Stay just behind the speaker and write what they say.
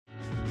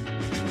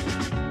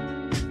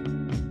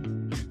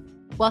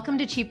Welcome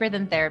to Cheaper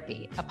Than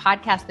Therapy, a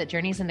podcast that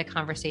journeys into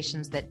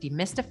conversations that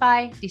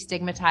demystify,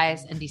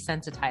 destigmatize, and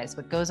desensitize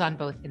what goes on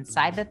both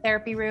inside the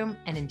therapy room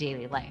and in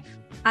daily life.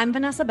 I'm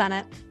Vanessa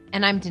Bennett.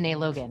 And I'm Danae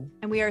Logan.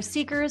 And we are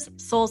seekers,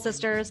 soul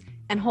sisters,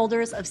 and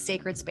holders of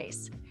sacred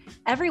space.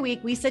 Every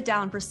week, we sit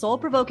down for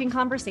soul-provoking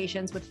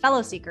conversations with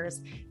fellow seekers,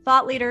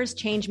 thought leaders,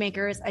 change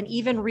makers, and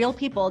even real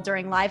people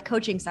during live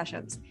coaching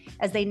sessions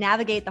as they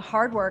navigate the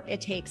hard work it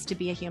takes to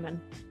be a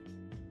human.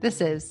 This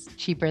is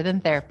Cheaper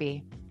Than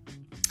Therapy.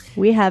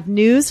 We have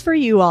news for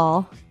you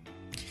all.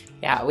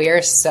 Yeah, we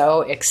are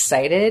so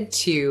excited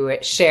to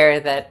share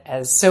that,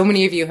 as so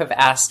many of you have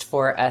asked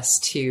for us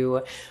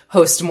to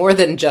host more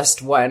than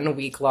just one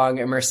week-long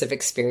immersive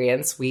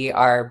experience, we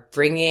are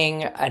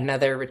bringing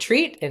another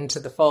retreat into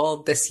the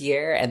fold this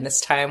year. And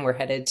this time we're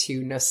headed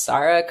to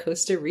Nosara,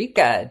 Costa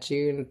Rica,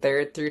 June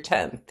 3rd through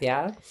 10th.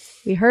 Yeah.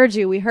 We heard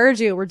you.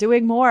 We're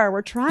doing more.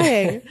 We're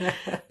trying.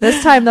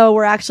 This time, though,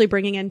 we're actually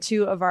bringing in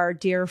two of our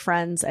dear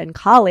friends and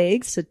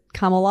colleagues to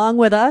come along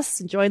with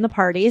us and join the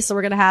party. So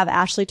we're going to have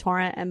Ashley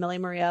Torrent and Millie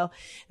Murillo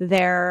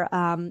there.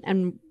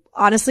 And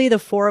honestly, the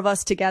four of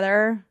us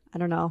together, I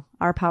don't know,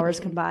 our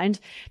powers combined,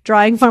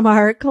 drawing from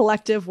our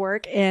collective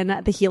work in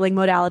the healing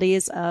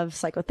modalities of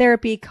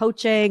psychotherapy,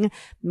 coaching,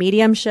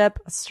 mediumship,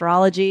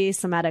 astrology,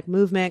 somatic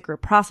movement,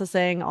 group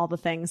processing, all the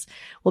things.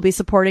 We'll be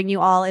supporting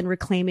you all in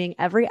reclaiming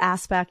every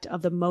aspect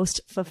of the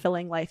most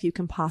fulfilling life you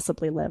can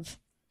possibly live.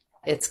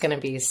 It's going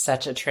to be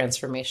such a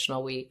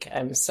transformational week.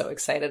 I'm so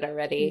excited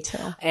already. Me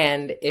too.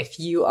 And if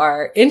you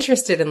are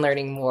interested in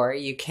learning more,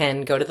 you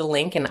can go to the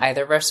link in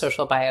either of our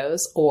social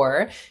bios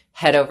or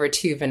head over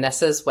to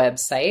Vanessa's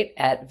website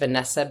at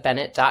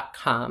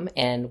vanessabennett.com.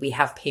 And we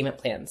have payment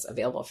plans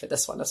available for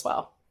this one as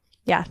well.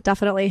 Yeah,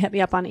 definitely hit me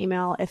up on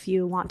email if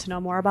you want to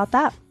know more about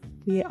that.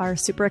 We are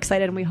super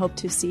excited and we hope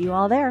to see you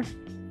all there.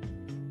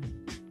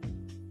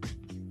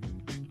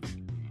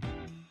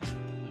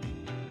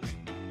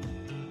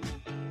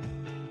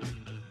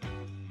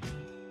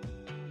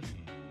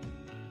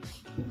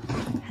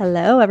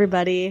 Hello,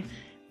 everybody.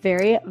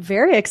 Very,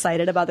 very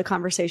excited about the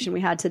conversation we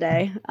had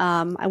today.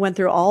 I went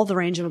through all the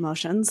range of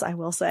emotions, I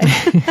will say.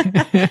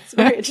 It's a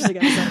very interesting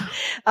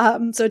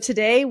episode. So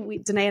today,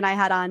 Danae and I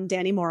had on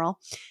Danny Morel.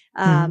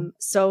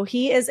 So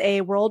he is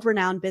a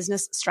world-renowned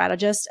business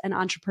strategist and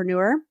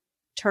entrepreneur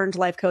turned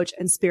life coach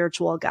and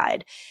spiritual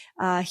guide.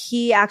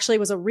 He actually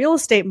was a real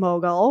estate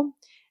mogul,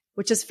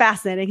 which is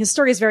fascinating. His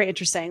story is very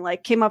interesting,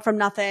 like came up from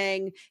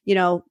nothing,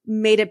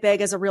 made it big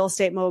as a real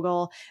estate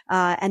mogul.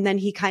 And then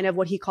he kind of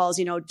what he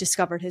calls,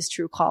 discovered his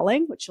true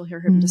calling, which you'll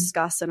hear him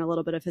discuss in a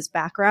little bit of his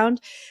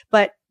background.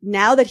 But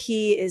now that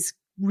he is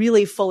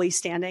really fully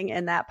standing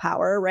in that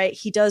power, right?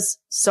 He does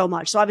so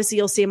much. So obviously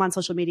you'll see him on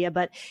social media,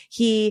 but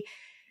he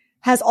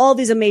has all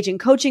these amazing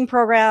coaching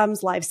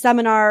programs, live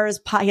seminars.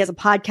 He has a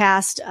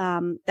podcast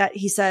that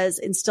he says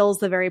instills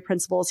the very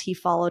principles he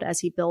followed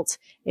as he built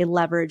a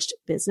leveraged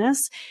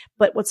business.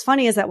 But what's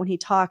funny is that when he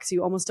talks,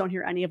 you almost don't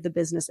hear any of the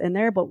business in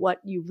there. But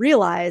what you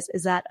realize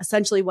is that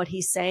essentially what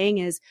he's saying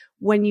is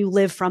when you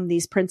live from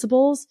these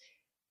principles,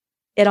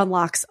 it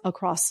unlocks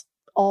across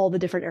all the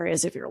different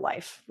areas of your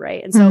life,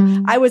 right? And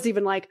so I was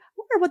even like, I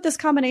wonder what this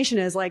combination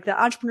is, like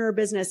the entrepreneur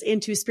business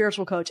into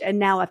spiritual coach. And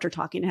now after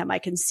talking to him, I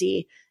can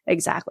see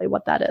exactly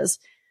what that is.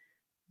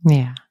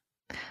 Yeah.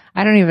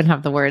 I don't even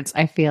have the words.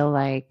 I feel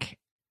like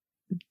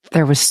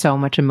there was so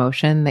much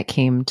emotion that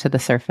came to the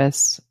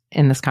surface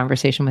in this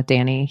conversation with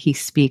Danny. He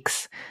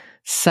speaks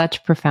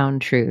such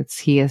profound truths.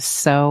 He is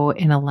so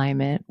in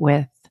alignment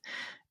with,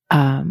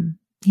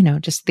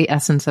 just the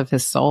essence of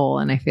his soul.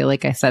 And I feel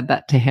like I said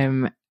that to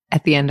him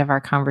at the end of our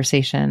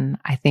conversation.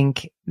 I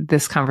think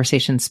this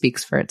conversation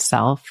speaks for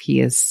itself. He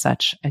is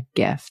such a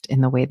gift in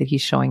the way that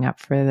he's showing up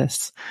for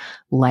this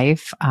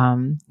life.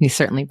 He's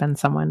certainly been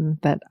someone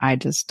that I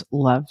just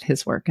love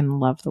his work and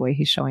love the way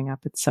he's showing up.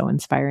 It's so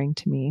inspiring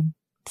to me.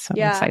 So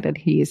I'm excited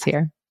he is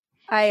here.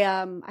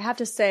 I have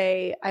to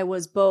say I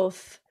was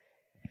both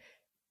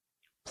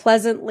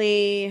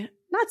pleasantly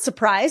not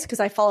surprised because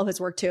I follow his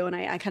work too. And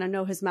I kind of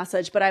know his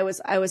message, but I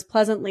was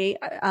pleasantly,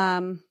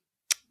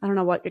 I don't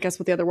know what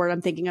the other word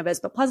I'm thinking of is,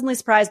 but pleasantly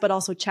surprised, but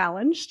also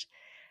challenged.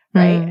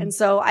 Right. And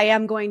so I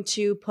am going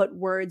to put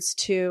words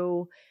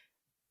to,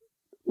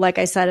 like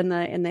I said in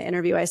the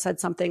interview, I said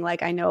something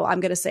like, I know I'm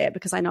going to say it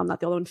because I know I'm not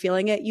the only one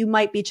feeling it. You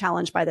might be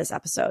challenged by this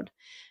episode.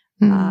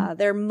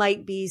 There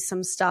might be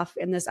some stuff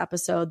in this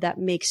episode that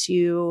makes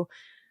you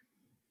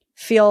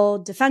feel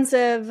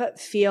defensive,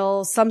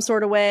 feel some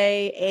sort of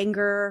way,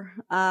 anger.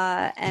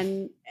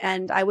 And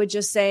I would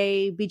just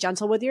say, be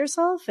gentle with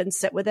yourself and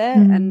sit with it.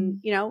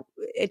 And,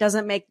 it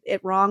doesn't make it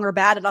wrong or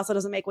bad. It also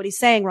doesn't make what he's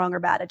saying wrong or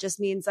bad. It just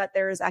means that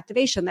there is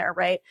activation there.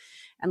 Right.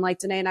 And like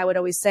Danae and I would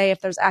always say, if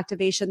there's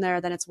activation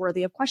there, then it's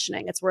worthy of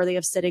questioning. It's worthy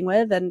of sitting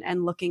with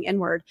and looking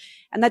inward.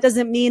 And that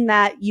doesn't mean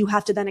that you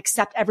have to then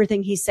accept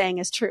everything he's saying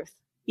as truth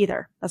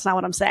either. That's not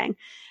what I'm saying.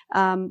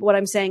 What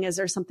I'm saying is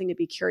there's something to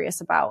be curious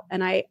about.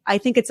 And I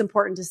think it's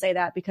important to say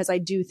that because I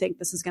do think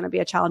this is going to be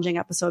a challenging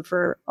episode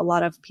for a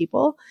lot of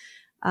people.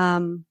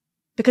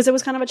 because it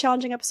was kind of a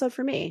challenging episode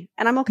for me.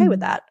 And I'm okay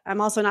with that.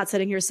 I'm also not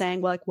sitting here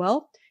saying like,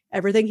 well,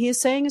 everything he is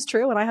saying is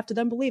true and I have to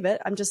then believe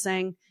it. I'm just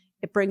saying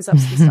it brings up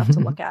some stuff to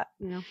look at,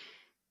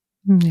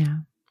 Yeah.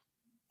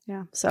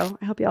 Yeah. So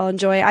I hope you all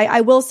enjoy.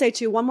 I will say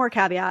too, one more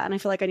caveat, and I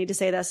feel like I need to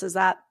say this, is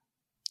that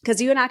because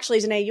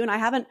Danae, you and I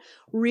haven't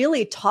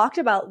really talked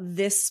about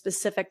this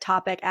specific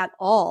topic at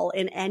all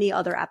in any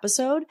other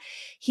episode.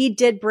 He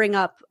did bring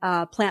up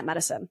plant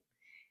medicine.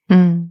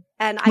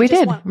 And we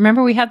did.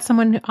 Remember, we had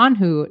someone on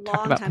who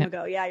talked about long time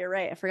ago. Yeah, you're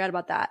right. I forgot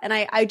about that. And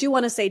I do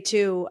want to say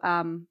too,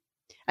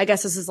 I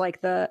guess this is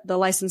like the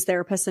licensed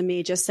therapist in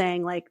me just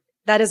saying like,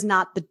 that is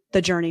not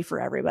the journey for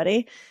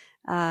everybody.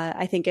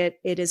 I think it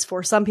is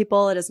for some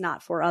people. It is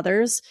not for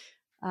others.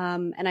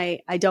 And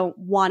I don't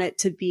want it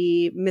to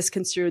be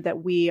misconstrued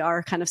that we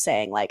are kind of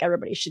saying like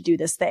everybody should do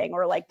this thing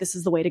or like this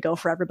is the way to go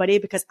for everybody,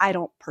 because I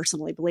don't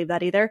personally believe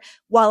that either.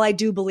 While I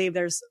do believe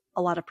there's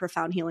a lot of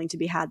profound healing to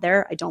be had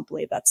there, I don't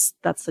believe that's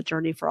the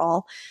journey for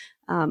all.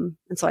 And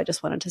so I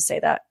just wanted to say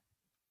that.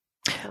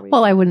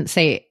 Well, I wouldn't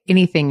say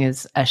anything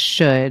is a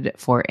should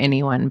for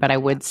anyone, but I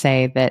would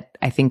say that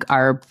I think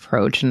our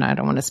approach, and I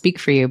don't want to speak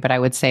for you, but I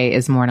would say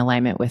is more in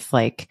alignment with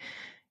like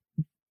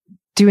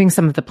doing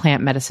some of the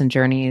plant medicine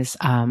journeys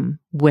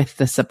with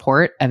the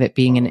support of it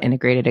being an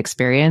integrated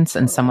experience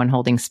and someone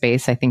holding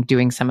space. I think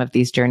doing some of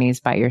these journeys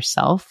by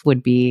yourself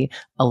would be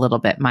a little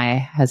bit my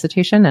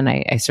hesitation. And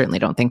I certainly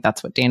don't think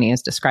that's what Danny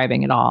is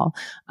describing at all.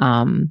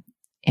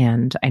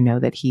 And I know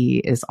that he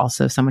is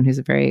also someone who's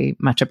very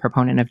much a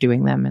proponent of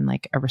doing them in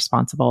like a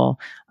responsible,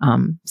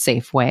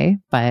 safe way.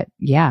 But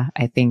yeah,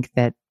 I think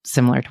that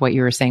similar to what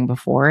you were saying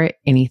before,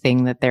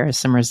 anything that there is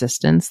some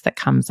resistance that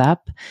comes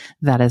up,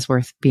 that is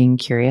worth being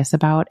curious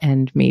about,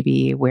 and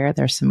maybe where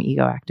there's some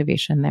ego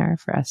activation there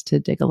for us to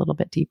dig a little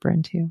bit deeper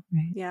into.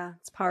 Right? Yeah,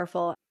 it's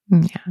powerful.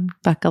 Yeah,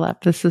 buckle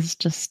up. This is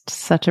just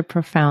such a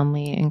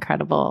profoundly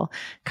incredible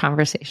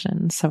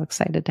conversation. So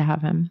excited to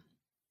have him.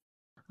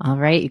 All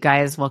right, you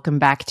guys, welcome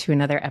back to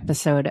another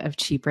episode of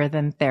Cheaper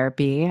Than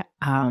Therapy.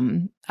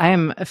 I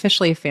am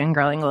officially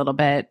fangirling a little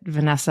bit.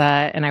 Vanessa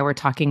and I were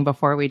talking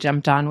before we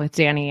jumped on with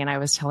Danny, and I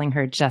was telling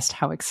her just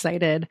how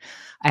excited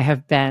I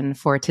have been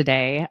for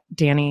today.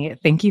 Danny,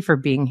 thank you for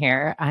being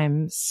here.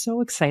 I'm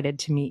so excited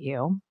to meet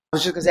you. I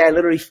was just going to say, I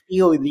literally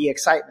feel the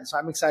excitement. So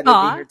I'm excited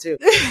to be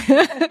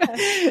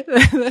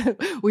here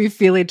too. We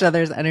feel each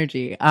other's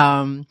energy.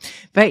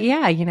 But yeah,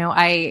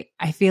 I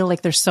feel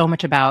like there's so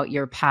much about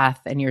your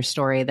path and your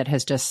story that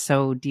has just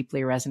so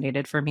deeply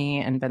resonated for me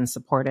and been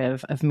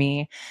supportive of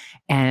me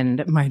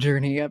and my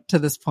journey up to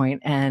this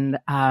point. And,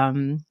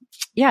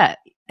 yeah,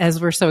 as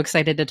we're so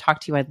excited to talk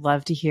to you, I'd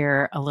love to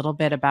hear a little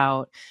bit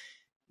about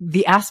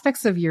the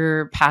aspects of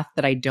your path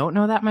that I don't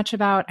know that much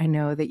about. I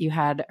know that you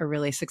had a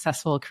really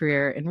successful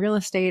career in real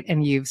estate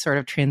and you've sort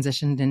of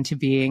transitioned into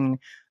being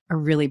a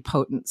really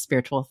potent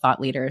spiritual thought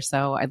leader.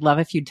 So I'd love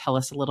if you'd tell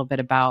us a little bit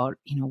about,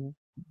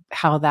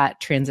 how that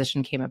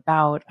transition came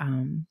about,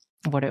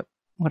 what it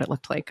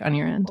looked like on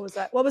your end.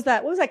 What was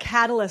that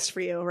catalyst for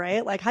you,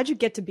 right? Like, how'd you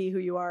get to be who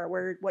you are,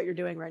 what you're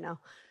doing right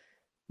now?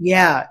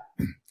 Yeah.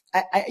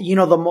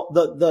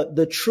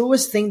 The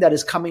truest thing that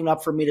is coming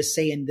up for me to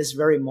say in this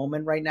very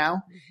moment right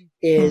now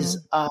is,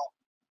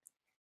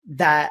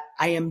 that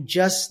I am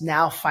just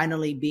now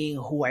finally being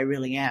who I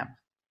really am,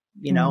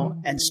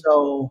 And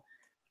so,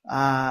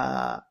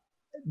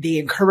 the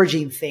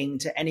encouraging thing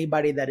to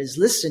anybody that is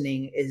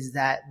listening is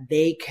that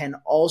they can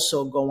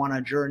also go on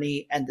a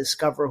journey and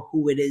discover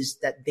who it is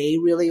that they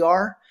really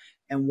are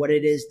and what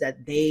it is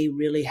that they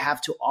really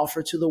have to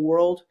offer to the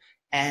world.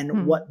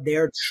 And what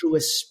their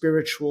truest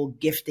spiritual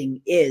gifting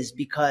is,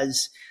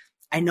 because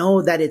I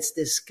know that it's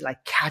this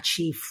like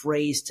catchy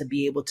phrase to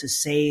be able to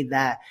say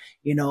that,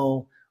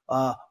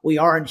 we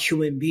aren't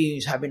human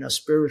beings having a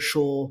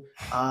spiritual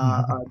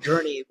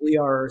journey. We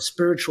are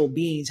spiritual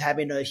beings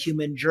having a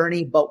human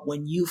journey. But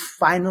when you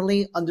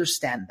finally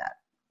understand that,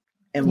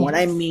 and what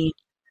I mean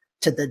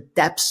to the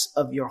depths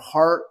of your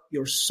heart,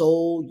 your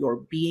soul, your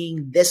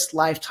being, this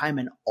lifetime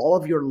and all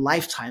of your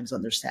lifetimes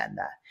understand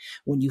that.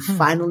 When you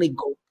finally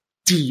go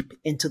deep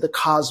into the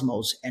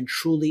cosmos and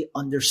truly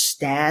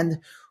understand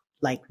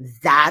like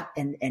that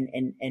and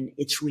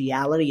its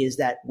reality is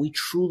that we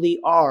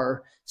truly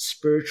are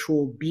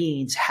spiritual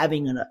beings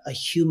having a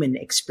human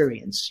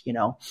experience,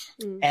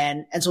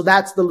 and so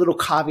that's the little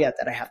caveat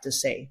that I have to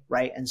say,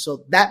 right? And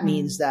so that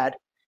means that,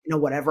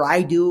 whatever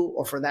I do,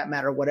 or for that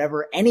matter,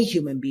 whatever any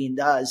human being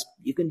does,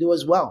 you can do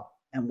as well.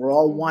 And we're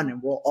all one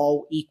and we're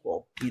all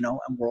equal, and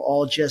we're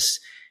all just,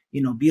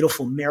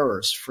 beautiful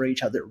mirrors for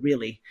each other,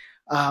 really.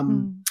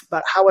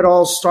 But how it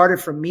all started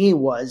for me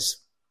was,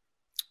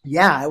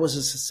 I was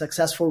a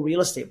successful real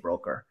estate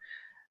broker.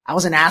 I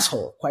was an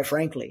asshole, quite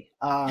frankly.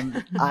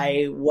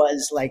 I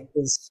was like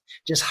this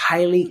just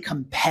highly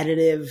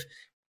competitive,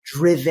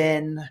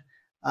 driven,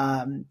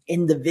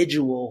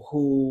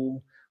 individual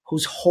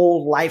whose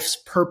whole life's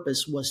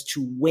purpose was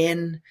to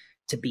win,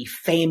 to be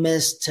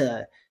famous,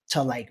 to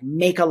like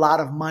make a lot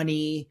of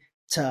money,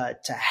 to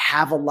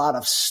have a lot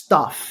of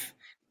stuff,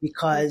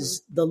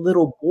 because the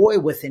little boy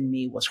within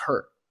me was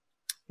hurt.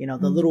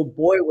 The little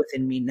boy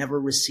within me never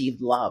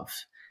received love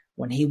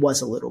when he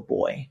was a little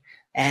boy.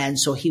 And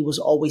so he was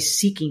always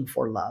seeking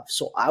for love.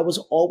 So I was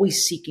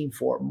always seeking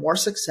for more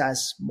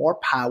success, more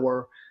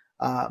power,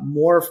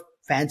 more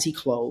fancy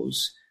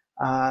clothes,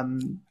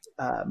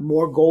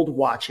 more gold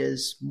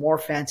watches, more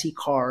fancy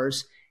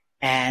cars,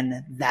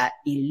 and that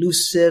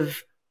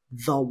elusive,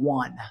 the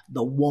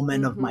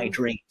woman of my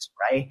dreams,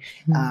 right?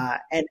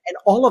 And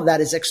all of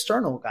that is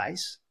external,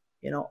 guys.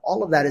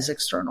 All of that is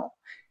external.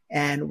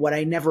 And what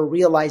I never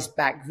realized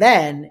back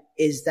then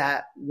is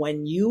that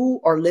when you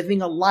are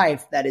living a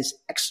life that is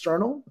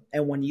external,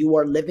 and when you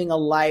are living a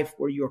life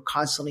where you're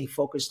constantly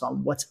focused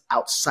on what's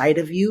outside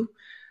of you,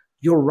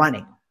 you're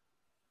running.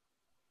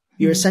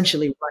 You're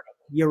essentially running.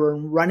 You're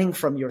running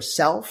from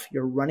yourself.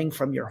 You're running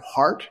from your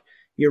heart.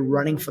 You're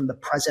running from the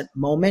present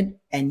moment,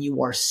 and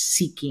you are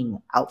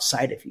seeking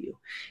outside of you.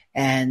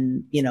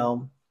 And,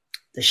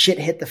 the shit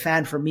hit the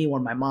fan for me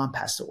when my mom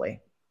passed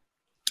away.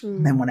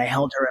 And when I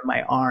held her in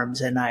my arms,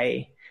 and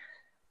I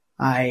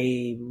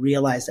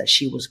realized that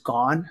she was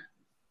gone,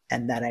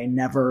 and that I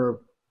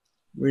never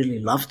really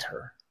loved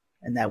her,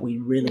 and that we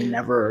really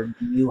never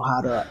knew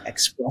how to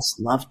express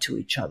love to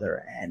each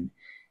other. And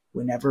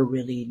we never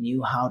really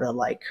knew how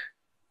to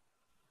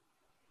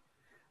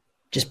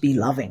just be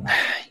loving,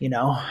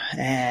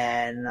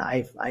 and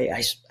I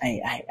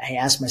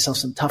asked myself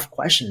some tough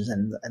questions.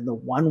 And the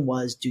one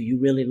was, do you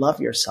really love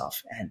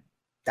yourself? And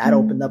that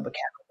opened up a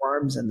can of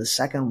worms. And the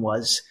second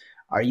was,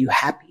 are you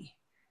happy?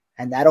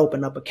 And that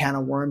opened up a can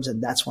of worms.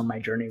 And that's when my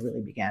journey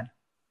really began.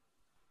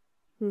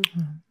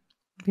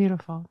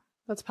 Beautiful.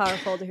 That's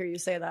powerful to hear you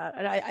say that.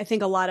 And I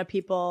think a lot of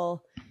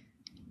people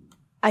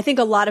are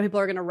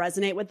going to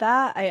resonate with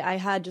that. I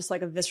had just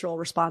a visceral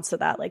response to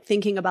that,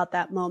 thinking about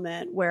that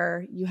moment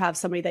where you have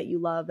somebody that you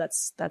love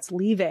that's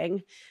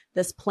leaving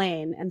this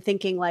plane, and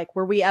thinking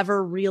were we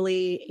ever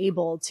really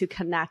able to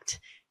connect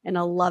in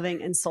a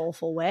loving and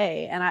soulful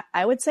way? And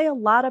I would say a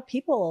lot of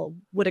people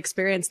would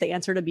experience the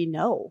answer to be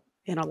no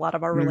in a lot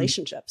of our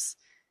relationships.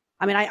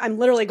 I mean, I'm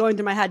literally going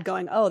through my head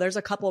going, oh, there's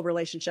a couple of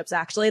relationships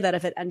actually that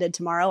if it ended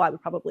tomorrow, I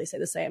would probably say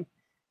the same.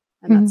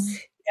 And that's,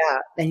 yeah.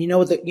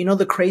 And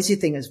the crazy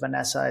thing is,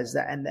 Vanessa, is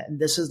that, and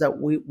this is that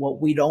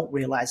what we don't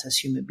realize as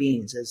human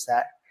beings is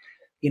that,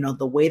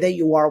 the way that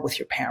you are with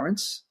your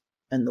parents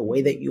and the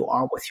way that you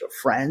are with your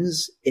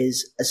friends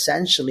is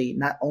essentially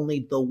not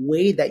only the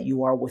way that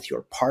you are with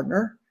your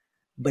partner,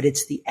 but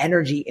it's the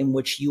energy in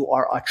which you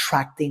are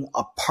attracting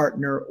a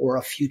partner or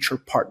a future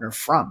partner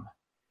from.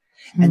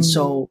 And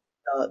so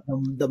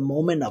the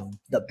moment of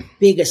the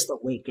biggest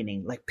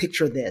awakening,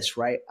 picture this,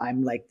 right?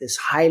 I'm this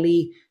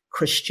highly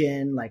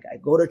Christian, I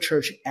go to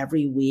church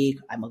every week.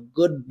 I'm a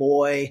good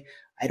boy.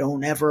 I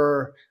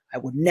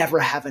would never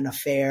have an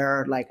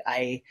affair.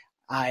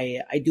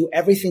 I do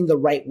everything the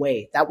right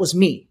way. That was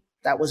me,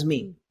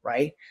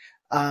 right?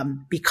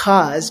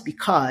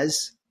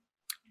 Because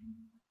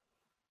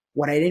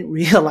what I didn't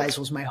realize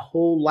was my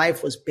whole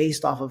life was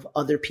based off of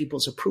other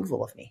people's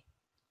approval of me.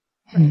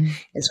 Right?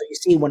 And so you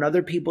see, when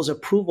other people's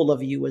approval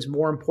of you is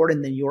more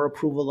important than your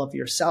approval of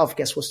yourself,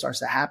 guess what starts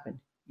to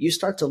happen? You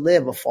start to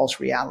live a false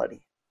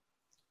reality,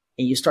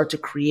 and you start to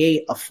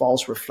create a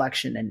false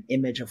reflection and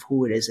image of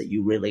who it is that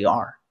you really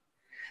are.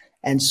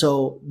 And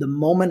so the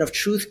moment of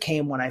truth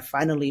came when I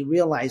finally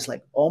realized,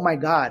 oh my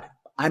God,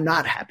 I'm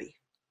not happy.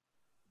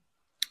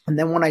 And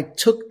then when I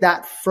took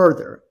that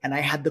further and I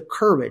had the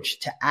courage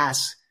to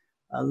ask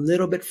a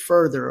little bit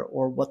further,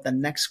 or what the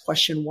next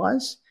question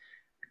was,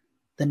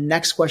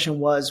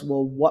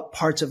 well, what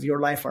parts of your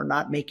life are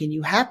not making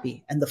you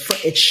happy? And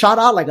it shot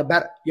out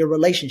about your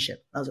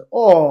relationship. I was like,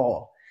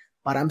 oh,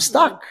 but I'm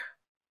stuck.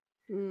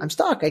 I'm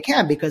stuck. I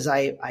can't, because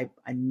I'm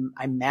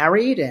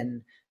married,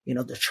 and,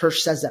 the church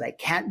says that I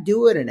can't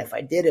do it. And if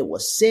I did, it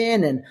was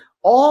sin. And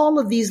all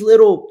of these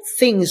little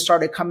things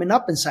started coming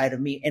up inside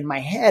of me in my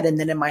head. And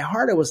then in my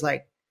heart, it was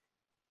like,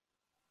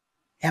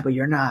 yeah, but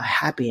you're not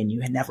happy, and you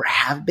never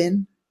have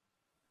been.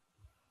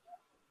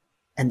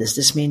 And does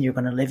this mean you're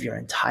going to live your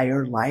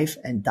entire life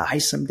and die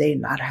someday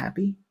not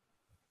happy?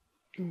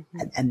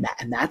 And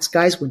that's,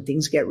 guys, when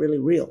things get really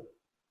real.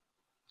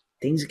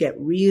 Things get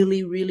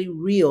really, really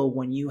real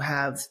when you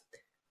have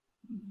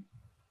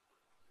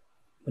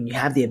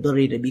the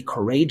ability to be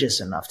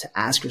courageous enough to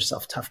ask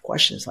yourself tough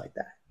questions like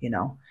that,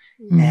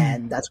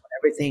 And that's when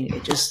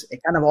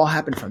it kind of all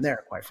happened from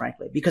there, quite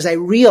frankly, because I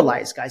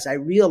realized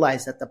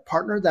that the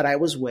partner that I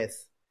was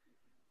with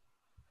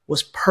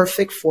was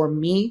perfect for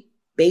me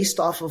based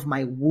off of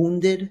my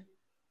wounded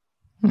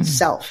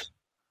self.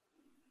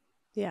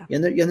 Yeah. You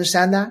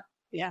understand that?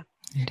 Yeah.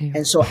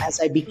 And so as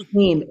I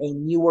became a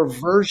newer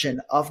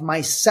version of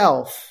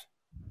myself,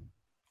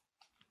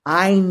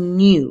 I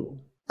knew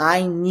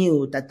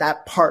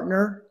that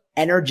partner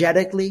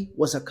energetically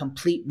was a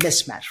complete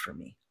mismatch for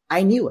me.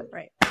 I knew it.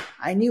 Right.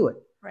 I knew it.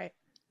 Right.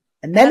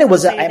 And then it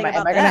was, am I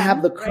going to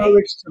have the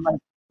courage to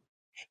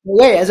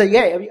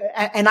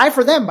an eye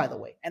for them, by the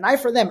way, an eye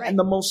for them. Right. And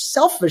the most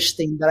selfish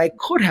thing that I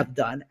could have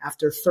done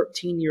after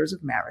 13 years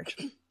of marriage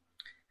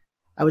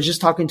I was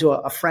just talking to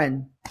a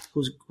friend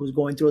who's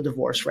going through a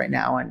divorce right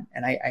now.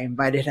 And I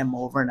invited him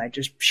over and I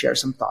just shared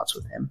some thoughts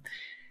with him.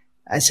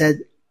 I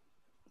said,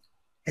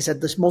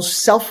 the most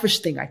selfish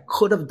thing I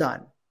could have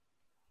done,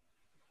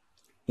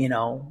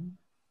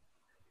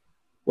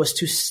 was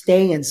to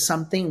stay in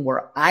something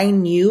where I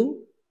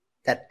knew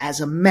that as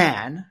a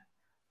man,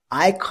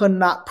 I could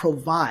not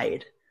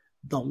provide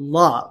the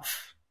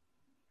love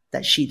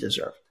that she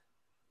deserved.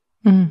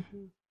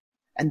 Mm-hmm.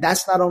 And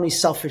that's not only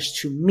selfish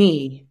to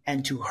me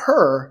and to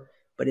her,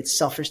 but it's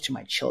selfish to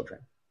my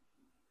children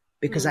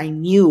because I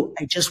knew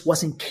I just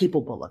wasn't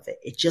capable of it.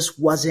 It just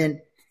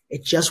wasn't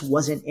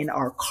in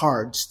our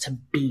cards to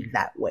be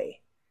that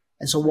way.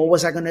 And so what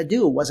was I going to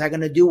do? Was I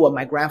going to do what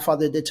my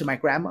grandfather did to my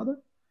grandmother?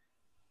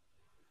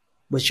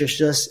 Which is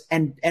just,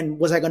 and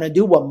was I going to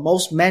do what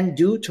most men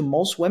do to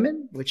most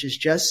women, which is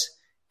just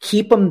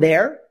keep them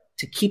there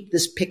to keep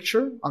this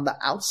picture on the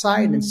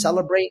outside and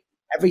celebrate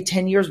every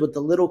 10 years with the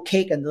little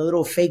cake and the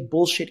little fake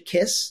bullshit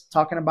kiss,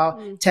 talking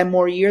about 10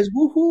 more years,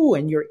 woohoo,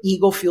 and your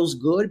ego feels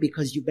good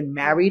because you've been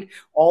married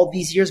all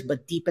these years,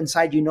 but deep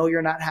inside you know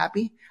you're not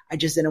happy. I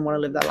just didn't want to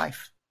live that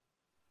life.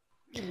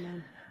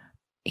 Amen.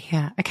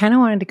 Yeah, I kind of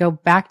wanted to go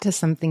back to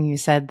something you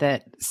said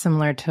that,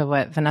 similar to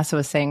what Vanessa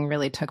was saying,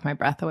 really took my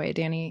breath away,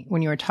 Danny,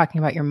 when you were talking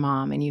about your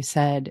mom and you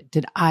said,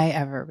 did I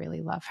ever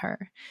really love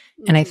her?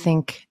 And I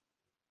think,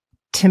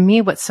 to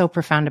me, what's so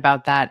profound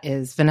about that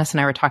is Vanessa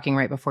and I were talking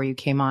right before you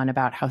came on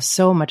about how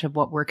so much of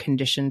what we're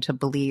conditioned to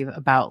believe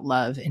about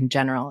love in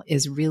general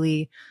is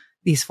really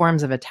these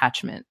forms of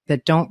attachment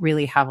that don't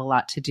really have a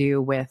lot to do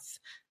with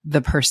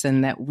the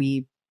person that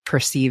we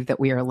perceive that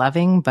we are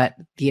loving, but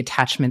the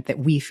attachment that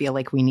we feel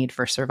like we need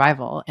for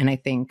survival. And I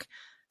think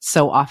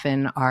so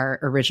often our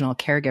original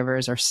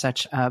caregivers are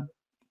such a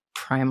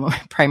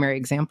primary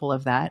example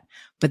of that.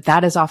 But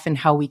that is often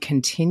how we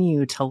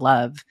continue to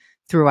love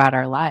throughout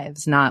our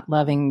lives, not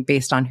loving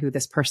based on who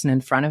this person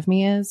in front of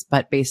me is,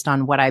 but based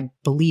on what I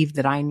believe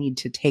that I need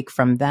to take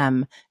from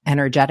them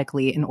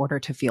energetically in order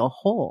to feel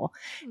whole.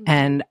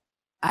 And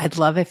I'd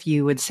love if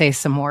you would say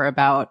some more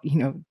about,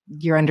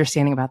 your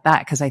understanding about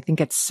that, because I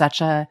think it's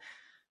such a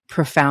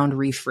profound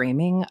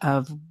reframing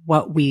of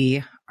what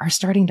we are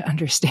starting to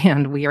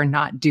understand. We are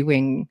not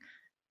doing,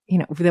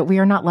 that we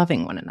are not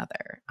loving one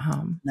another.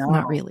 No,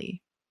 not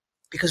really.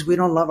 Because we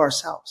don't love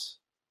ourselves.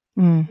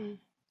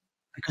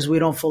 Because we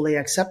don't fully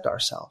accept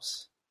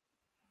ourselves.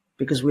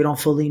 Because we don't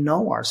fully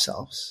know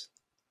ourselves.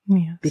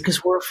 Yes.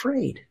 Because we're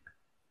afraid.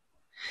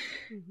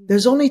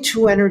 There's only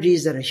two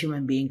energies that a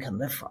human being can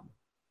live from.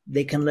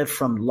 They can live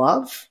from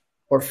love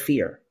or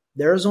fear.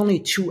 There's only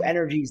two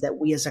energies that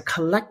we as a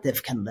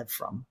collective can live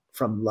from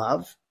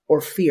love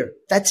or fear.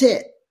 That's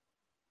it.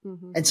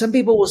 And some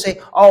people will say,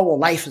 oh, well,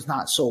 life is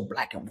not so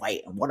black and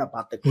white. And what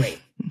about the gray?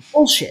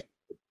 Bullshit.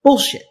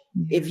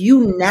 If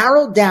you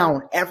narrow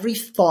down every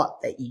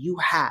thought that you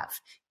have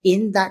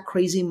in that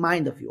crazy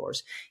mind of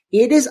yours,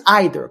 it is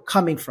either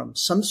coming from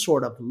some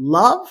sort of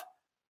love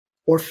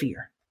or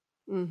fear.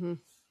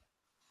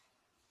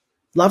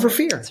 Love or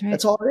fear. That's right.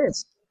 That's all it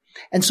is.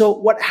 And so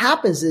what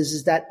happens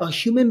is that a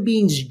human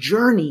being's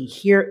journey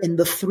here in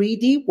the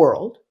 3D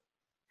world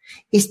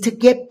is to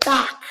get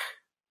back,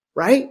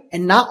 right?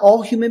 And not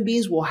all human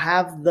beings will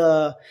have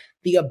the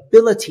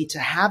ability to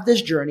have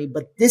this journey,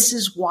 but this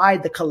is why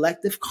the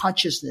collective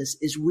consciousness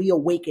is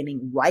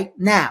reawakening right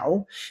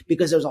now,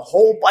 because there's a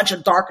whole bunch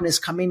of darkness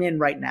coming in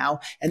right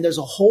now, and there's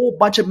a whole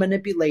bunch of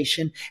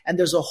manipulation, and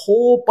there's a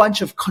whole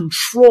bunch of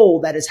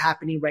control that is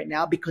happening right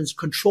now, because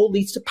control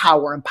leads to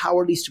power and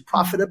power leads to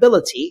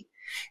profitability.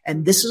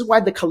 And this is why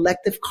the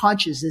collective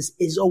consciousness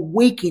is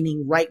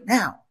awakening right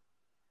now.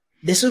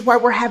 This is why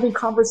we're having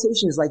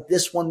conversations like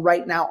this one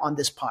right now on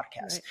this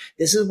podcast. Right.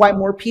 This is why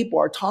more people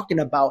are talking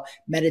about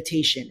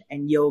meditation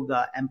and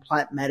yoga and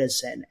plant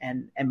medicine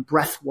and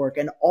breath work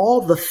and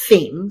all the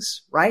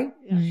things, right?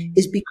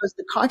 Is because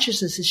the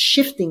consciousness is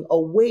shifting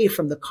away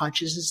from the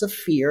consciousness of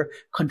fear,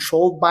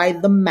 controlled by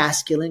the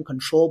masculine,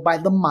 controlled by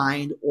the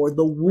mind or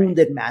the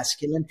wounded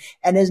masculine,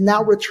 and is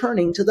now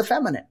returning to the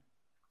feminine.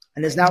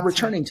 And is now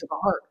returning to the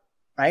heart,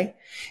 right?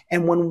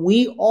 And when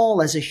we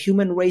all as a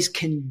human race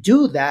can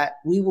do that,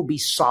 we will be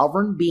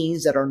sovereign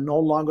beings that are no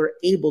longer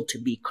able to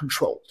be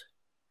controlled.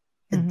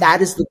 And that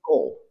is the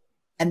goal.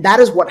 And that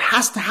is what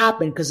has to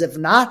happen, because if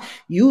not,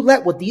 you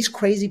let what these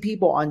crazy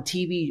people on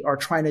TV are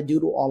trying to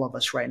do to all of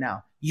us right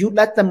now. You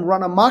let them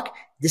run amok,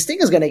 this thing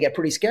is going to get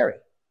pretty scary.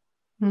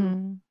 I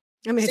mean,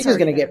 this thing is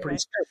going to get pretty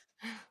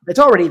scary. It's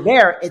already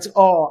there.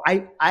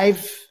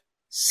 I've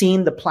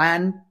seen the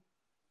plan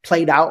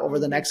played out over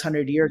the next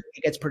 100 years.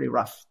 It gets pretty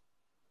rough.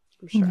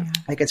 For sure.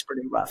 It gets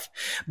pretty rough.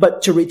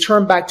 But to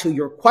return back to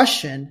your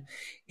question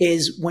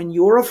is, when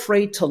you're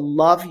afraid to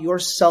love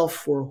yourself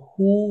for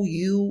who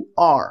you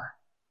are,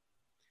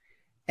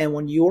 and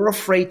when you're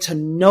afraid to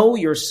know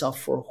yourself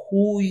for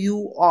who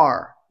you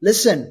are,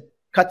 listen,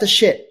 cut the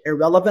shit,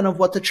 irrelevant of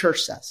what the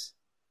church says,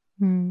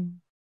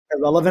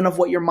 irrelevant of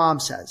what your mom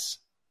says,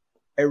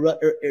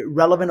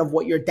 irrelevant of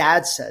what your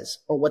dad says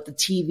or what the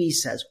TV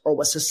says or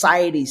what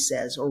society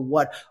says or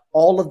what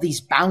all of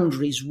these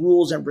boundaries,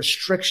 rules, and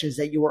restrictions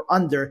that you are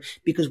under.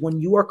 Because when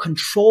you are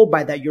controlled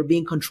by that, you're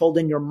being controlled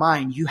in your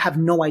mind. You have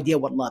no idea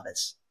what love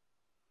is.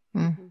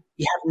 Mm-hmm.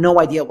 You have no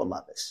idea what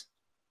love is.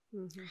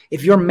 Mm-hmm.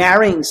 If you're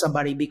marrying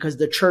somebody because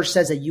the church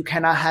says that you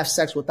cannot have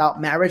sex without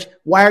marriage,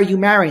 why are you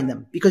marrying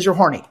them? Because you're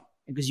horny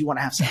and because you want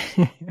to have sex.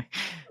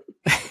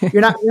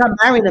 You're not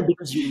marrying them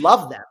because you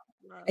love them.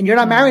 And you're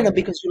not marrying them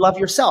because you love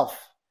yourself.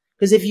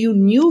 Because if you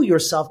knew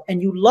yourself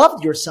and you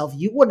loved yourself,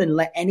 you wouldn't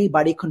let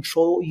anybody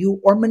control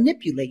you or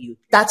manipulate you.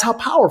 That's how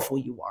powerful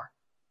you are.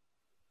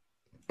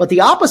 But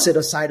the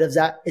opposite side of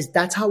that is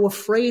that's how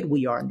afraid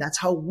we are and that's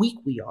how weak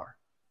we are.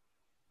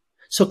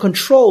 So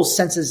control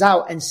senses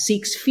out and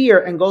seeks fear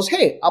and goes,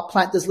 hey, I'll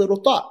plant this little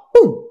thought.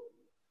 Boom.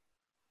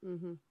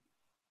 Mm-hmm.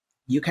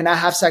 You cannot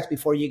have sex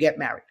before you get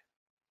married.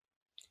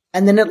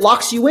 And then it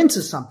locks you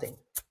into something.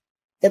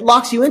 It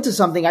locks you into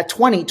something at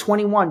 20,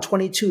 21,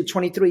 22,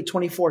 23,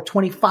 24,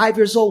 25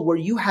 years old where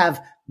you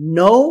have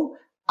no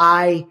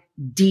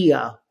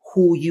idea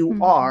who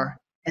you are.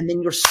 And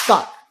then you're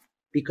stuck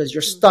because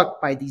you're stuck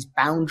by these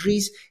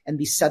boundaries and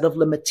these set of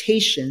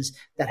limitations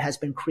that has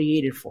been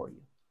created for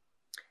you.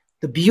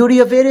 The beauty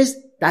of it is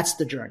that's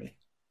the journey.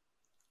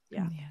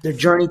 Yeah. The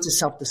journey to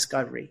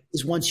self-discovery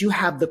is once you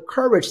have the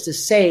courage to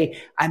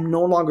say, I'm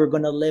no longer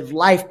going to live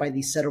life by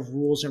these set of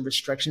rules and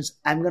restrictions.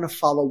 I'm going to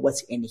follow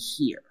what's in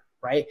here.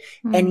 Right.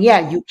 Mm-hmm. And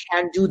yeah, you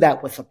can do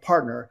that with a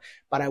partner,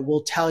 but I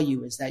will tell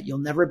you is that you'll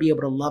never be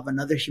able to love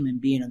another human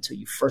being until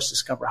you first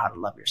discover how to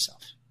love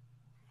yourself.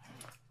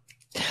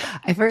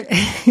 I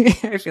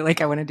feel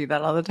like I want to do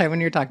that all the time when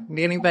you're talking to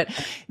Danny, but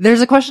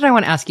there's a question I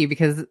want to ask you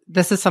because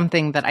this is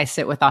something that I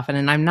sit with often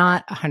and I'm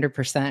not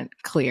 100%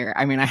 clear.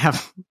 I mean, I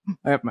have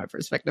my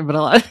perspective, but a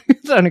lot of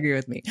people don't agree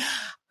with me.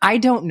 I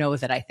don't know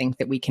that I think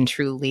that we can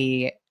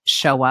truly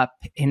show up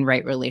in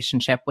right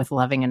relationship with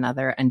loving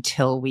another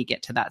until we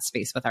get to that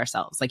space with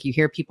ourselves. Like you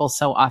hear people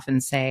so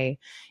often say,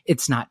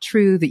 it's not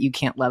true that you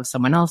can't love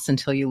someone else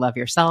until you love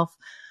yourself.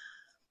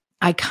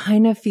 I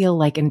kind of feel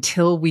like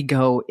until we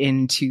go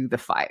into the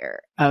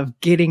fire of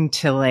getting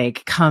to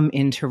like come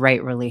into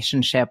right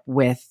relationship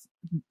with,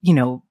 you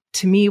know,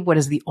 to me, what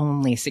is the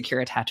only secure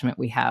attachment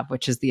we have,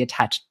 which is the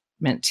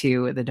attachment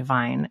to the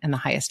divine and the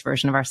highest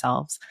version of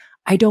ourselves.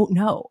 I don't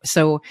know.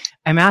 So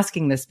I'm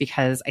asking this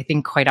because I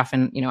think quite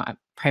often, you know, I'm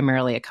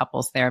primarily a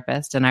couples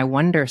therapist, and I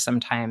wonder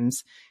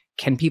sometimes,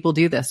 can people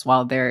do this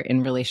while they're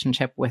in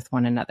relationship with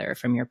one another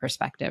from your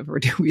perspective? Or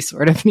do we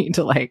sort of need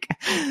to like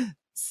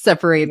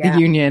separate the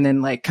union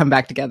and like come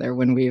back together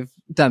when we've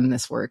done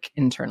this work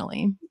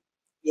internally?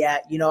 Yeah.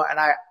 You know, and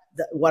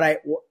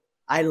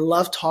I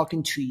love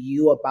talking to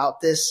you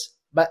about this,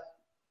 but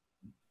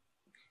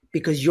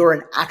because you're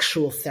an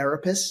actual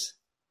therapist,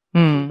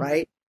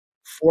 right?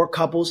 For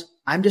couples,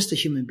 I'm just a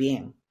human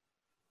being.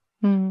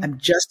 I'm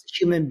just a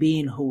human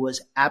being who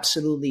was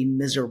absolutely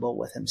miserable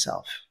with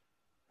himself.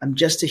 I'm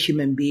just a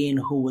human being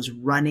who was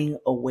running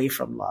away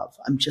from love.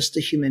 I'm just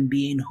a human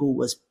being who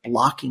was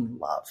blocking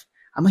love.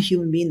 I'm a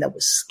human being that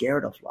was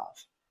scared of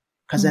love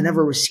because I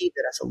never received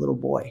it as a little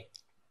boy.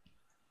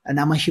 And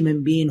I'm a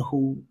human being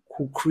who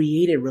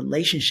created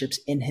relationships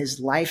in his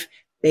life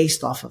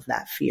based off of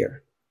that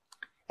fear.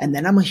 And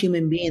then I'm a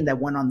human being that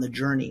went on the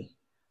journey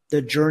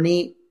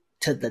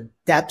to the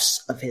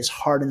depths of his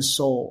heart and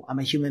soul. I'm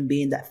a human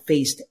being that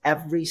faced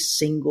every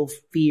single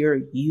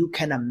fear you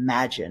can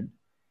imagine.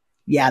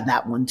 Yeah,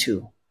 that one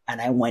too. And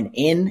I went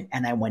in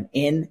and I went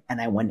in and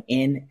I went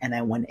in and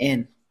I went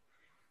in.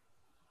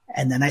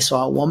 And then I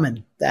saw a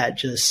woman that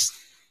just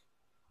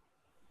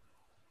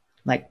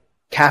like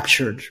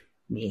captured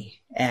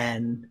me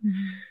and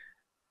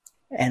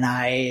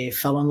I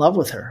fell in love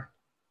with her.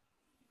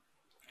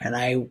 And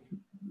I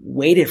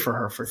waited for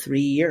her for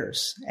 3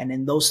 years. And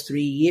in those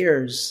 3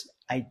 years,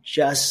 I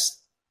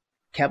just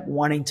kept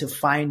wanting to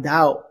find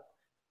out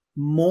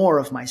more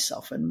of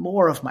myself and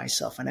more of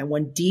myself. And I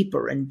went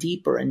deeper and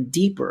deeper and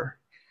deeper.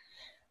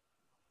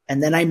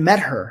 And then I met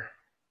her.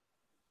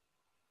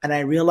 And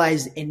I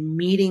realized in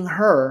meeting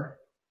her,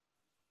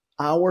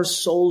 our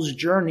soul's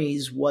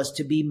journeys was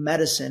to be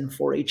medicine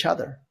for each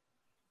other.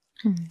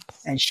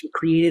 And she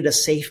created a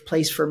safe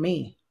place for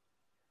me.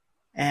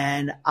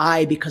 And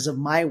I, because of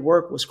my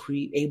work, was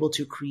able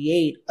to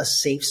create a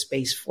safe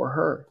space for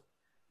her.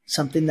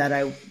 Something that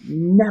I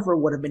never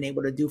would have been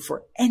able to do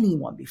for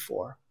anyone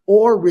before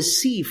or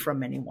receive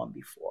from anyone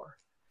before.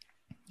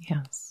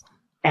 Yes.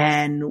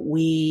 And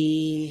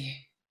we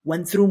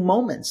went through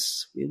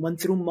moments. We went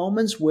through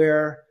moments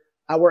where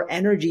our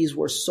energies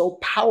were so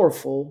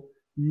powerful,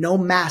 no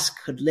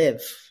mask could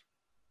live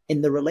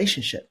in the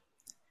relationship.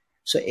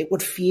 So it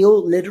would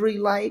feel literally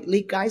like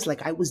guys,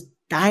 like I was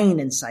dying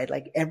inside.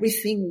 Like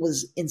everything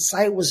was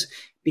inside was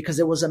because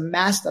there was a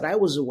mask that I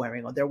was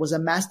wearing or there was a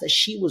mask that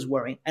she was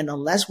wearing. And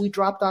unless we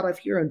dropped out of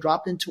here and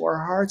dropped into our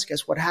hearts,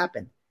 guess what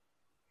happened?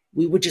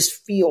 We would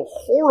just feel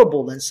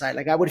horrible inside.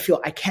 Like I would feel,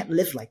 I can't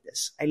live like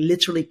this. I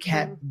literally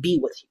can't be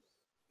with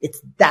you.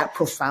 It's that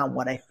profound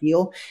what I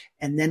feel.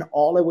 And then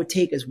all it would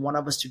take is one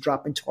of us to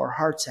drop into our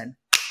hearts and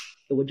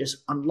it would just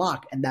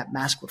unlock and that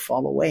mask would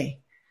fall away.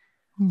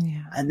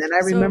 Yeah. And then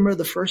I remember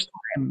the first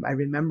time, I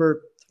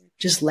remember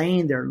just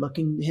laying there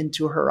looking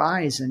into her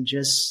eyes and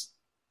just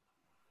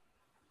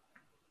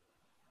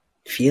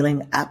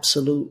feeling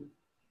absolute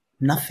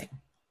nothing.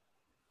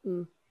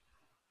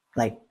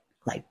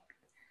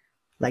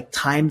 Like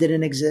time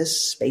didn't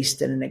exist, space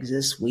didn't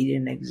exist, we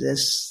didn't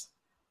exist.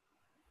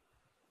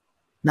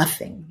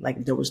 Nothing.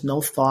 Like there was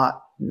no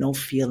thought, no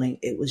feeling.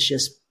 It was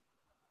just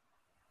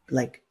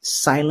like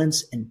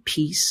silence and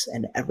peace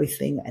and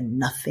everything and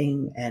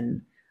nothing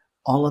and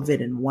all of it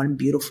in one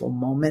beautiful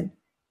moment.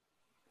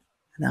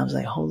 And I was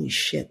like, holy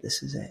shit,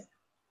 this is it.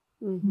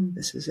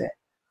 This is it.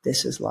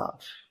 This is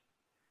love.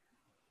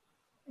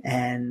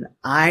 And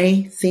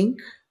I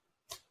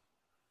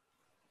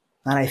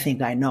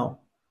know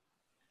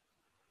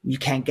you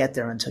can't get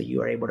there until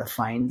you are able to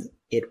find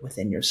it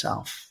within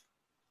yourself,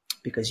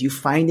 because you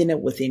finding it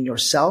within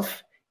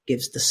yourself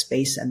gives the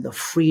space and the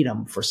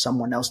freedom for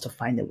someone else to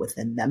find it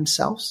within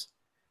themselves.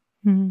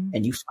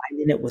 And you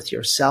finding it with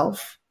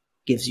yourself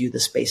gives you the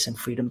space and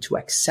freedom to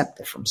accept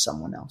it from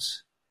someone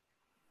else.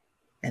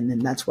 And then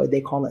that's why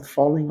they call it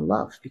falling in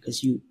love,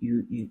 because you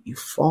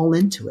fall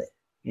into it.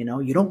 You know,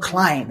 you don't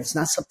climb. It's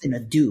not something to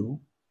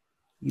do.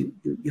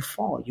 You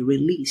fall, you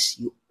release,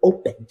 you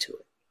open to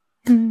it.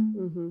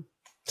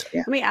 So,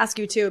 yeah. Let me ask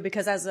you too,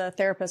 because as a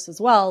therapist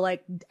as well,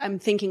 like I'm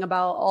thinking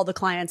about all the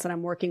clients that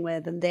I'm working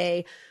with, and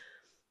I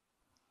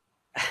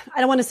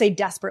don't want to say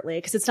desperately,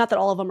 because it's not that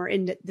all of them are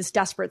in this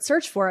desperate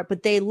search for it,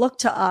 but they look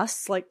to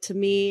us, like to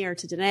me or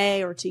to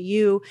Danae or to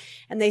you,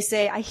 and they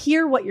say, I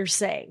hear what you're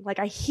saying. Like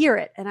I hear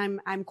it, and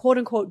I'm quote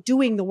unquote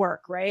doing the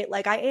work, right?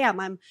 Like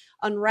I'm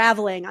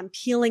unraveling, I'm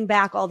peeling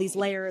back all these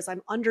layers.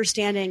 I'm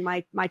understanding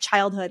my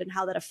childhood and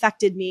how that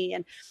affected me.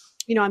 And,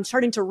 you know, I'm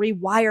starting to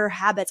rewire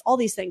habits, all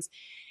these things.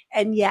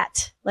 And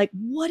yet, like,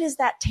 what does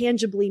that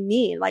tangibly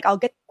mean? Like, I'll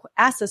get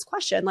asked this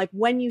question, like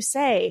when you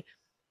say,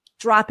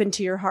 drop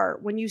into your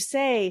heart, when you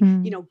say,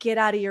 you know, get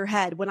out of your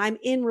head, when I'm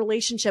in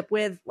relationship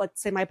with,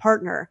 let's say, my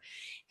partner,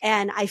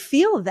 and I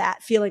feel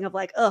that feeling of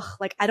like, ugh,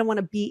 like I don't want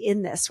to be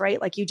in this, right?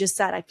 Like you just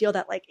said, I feel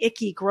that like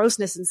icky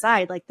grossness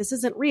inside, like this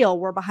isn't real.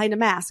 We're behind a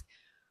mask.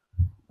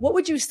 What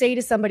would you say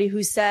to somebody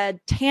who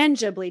said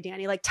tangibly,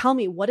 Danny, like, tell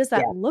me, what does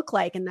that look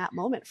like in that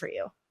moment for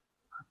you?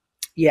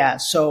 Yeah.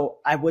 So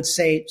I would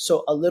say,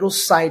 so a little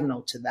side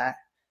note to that,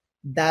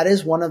 that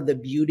is one of the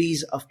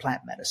beauties of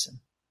plant medicine.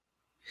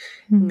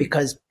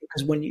 Because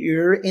when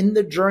you're in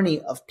the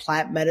journey of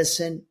plant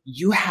medicine,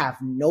 you have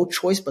no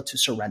choice but to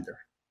surrender.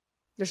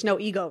 There's no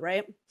ego,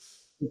 right?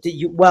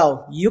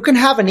 You can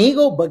have an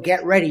ego, but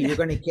get ready. You're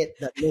going to get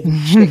the living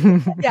shit.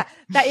 Yeah.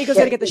 That ego's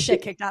going to get the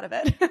shit kicked out of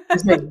it.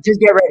 just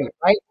get ready.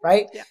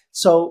 Right. Yeah.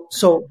 So,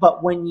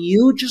 but when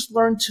you just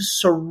learn to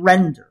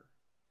surrender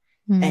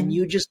and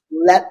you just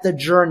let the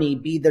journey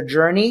be the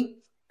journey,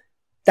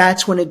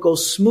 that's when it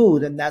goes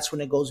smooth and that's when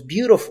it goes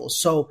beautiful.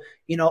 So,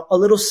 you know, a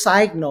little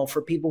side note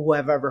for people who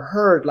have ever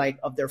heard like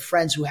of their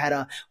friends who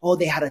had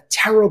they had a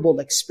terrible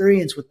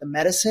experience with the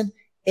medicine.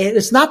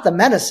 It's not the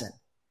medicine.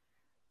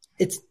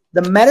 It's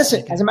the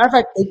medicine. As a matter of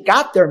fact, they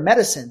got their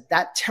medicine.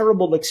 That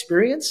terrible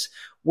experience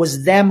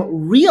was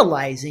them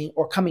realizing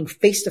or coming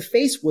face to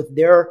face with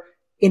their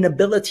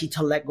inability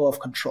to let go of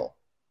control.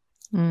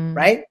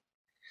 Right?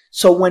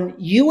 So when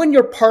you and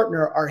your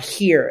partner are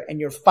here and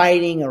you're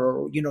fighting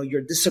or, you know, you're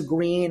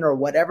disagreeing or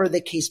whatever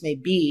the case may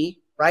be,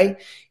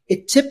 right?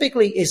 It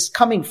typically is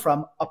coming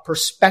from a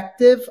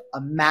perspective, a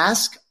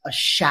mask, a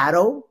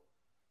shadow,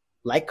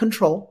 like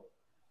control,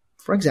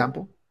 for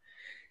example,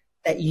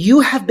 that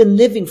you have been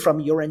living from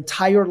your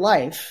entire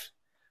life,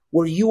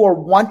 where you are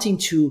wanting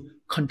to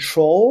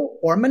control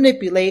or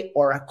manipulate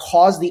or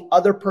cause the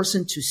other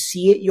person to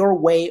see it your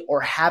way or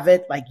have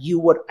it like you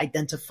would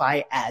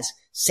identify as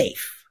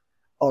safe,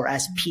 or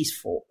as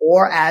peaceful,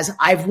 or as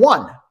I've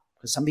won,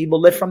 because some people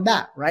live from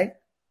that, right?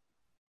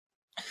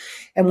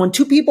 And when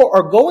two people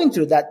are going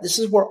through that, this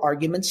is where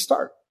arguments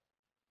start,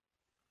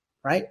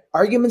 right?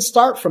 Arguments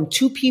start from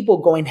two people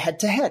going head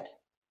to head.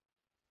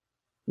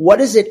 What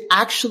does it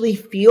actually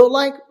feel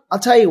like? I'll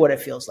tell you what it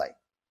feels like.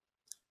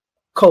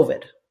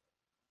 COVID.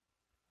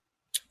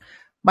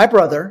 My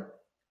brother,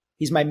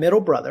 he's my middle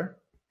brother.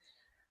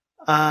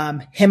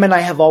 Him and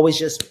I have always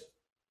just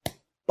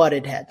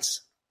butted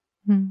heads.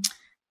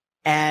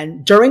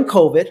 And during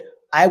COVID,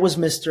 I was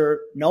Mr.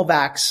 No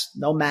vax,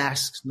 no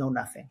masks, no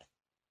nothing.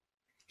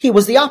 He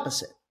was the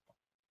opposite.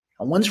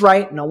 No one's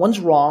right. No one's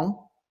wrong.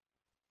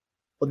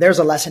 Well, there's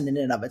a lesson in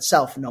and of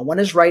itself. No one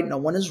is right. No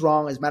one is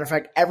wrong. As a matter of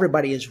fact,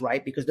 everybody is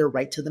right because they're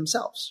right to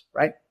themselves,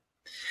 right?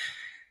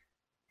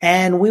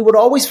 And we would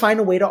always find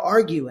a way to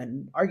argue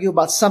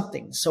about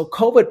something. So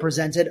COVID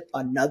presented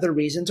another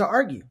reason to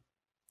argue.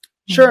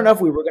 Sure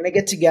enough, we were going to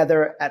get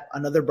together at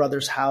another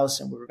brother's house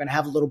and we were going to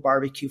have a little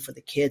barbecue for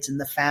the kids and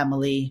the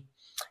family.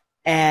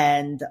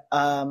 And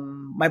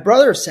my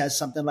brother says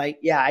something like,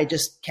 yeah, I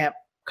just can't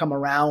come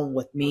around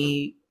with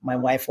me, my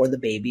wife, or the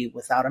baby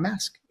without a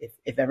mask.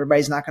 If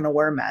everybody's not going to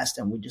wear a mask,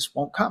 then we just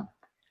won't come.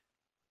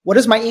 What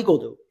does my ego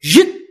do?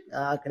 It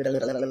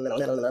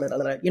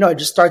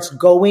just starts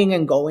going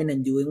and going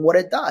and doing what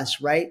it does,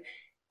 right?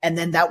 And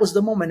then that was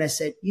the moment I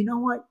said, you know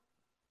what?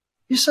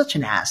 You're such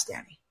an ass,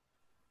 Danny.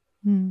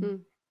 Mm-hmm.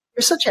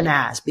 You're such an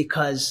ass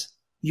because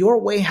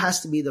your way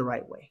has to be the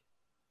right way.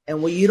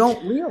 And what you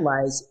don't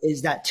realize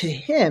is that to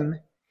him,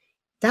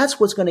 that's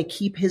what's going to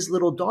keep his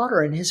little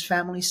daughter and his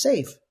family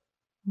safe.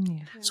 Yeah.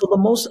 So the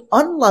most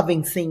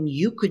unloving thing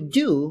you could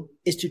do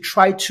is to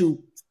try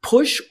to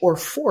push or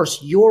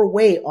force your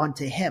way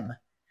onto him.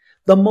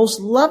 The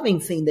most loving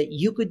thing that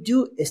you could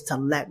do is to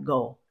let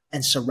go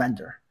and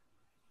surrender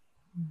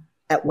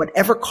at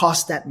whatever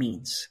cost that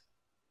means.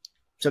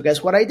 So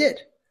guess what I did?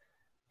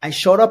 I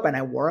showed up and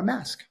I wore a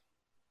mask.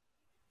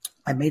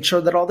 I made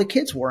sure that all the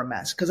kids wore a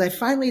mask because I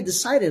finally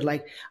decided,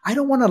 like, I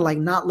don't want to like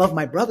not love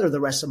my brother the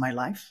rest of my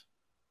life.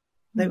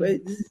 Like,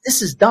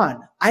 this is done.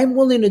 I'm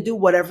willing to do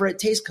whatever it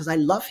takes because I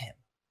love him.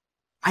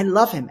 I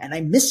love him and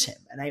I miss him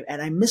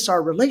and I miss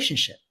our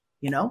relationship,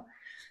 you know?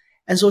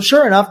 And so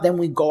sure enough, then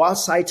we go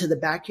outside to the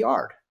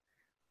backyard.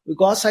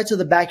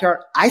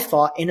 I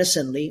thought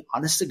innocently,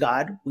 honest to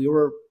God, we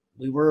were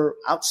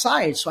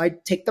outside. So I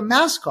take the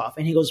mask off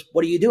and he goes,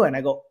 what are you doing?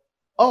 I go,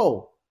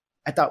 oh,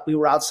 I thought we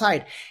were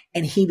outside.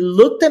 And he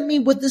looked at me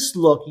with this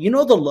look, you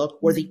know, the look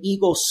where the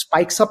ego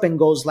spikes up and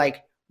goes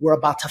like, we're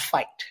about to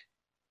fight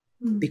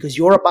because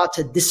you're about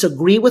to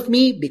disagree with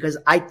me because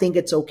I think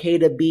it's okay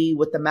to be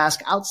with the mask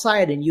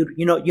outside. And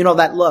you know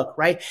that look,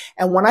 right?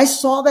 And when I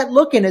saw that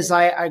look in his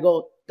eye, I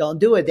go, don't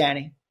do it,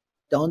 Danny.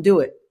 Don't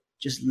do it.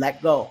 Just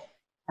let go.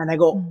 And I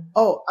go,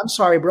 oh, I'm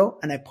sorry, bro.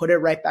 And I put it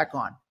right back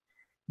on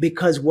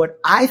because what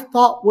I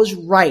thought was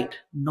right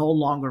no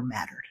longer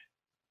mattered.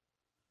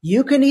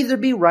 You can either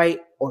be right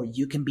or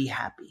you can be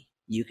happy.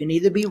 You can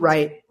either be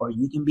right or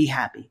you can be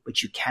happy,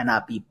 but you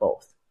cannot be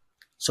both.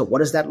 So what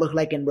does that look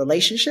like in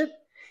relationship?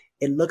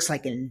 It looks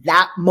like in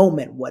that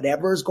moment,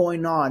 whatever is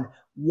going on,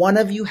 one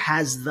of you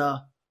has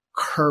the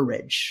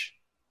courage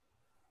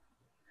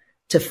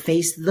to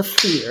face the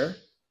fear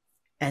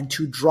and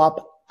to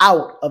drop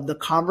out of the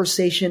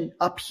conversation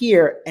up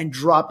here and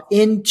drop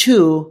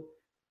into,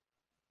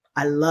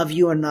 I love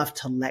you enough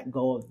to let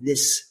go of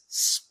this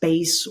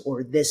space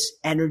or this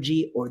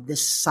energy or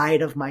this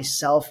side of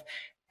myself,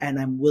 and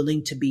I'm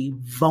willing to be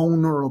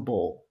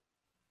vulnerable.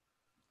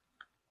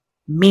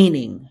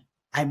 Meaning,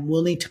 I'm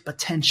willing to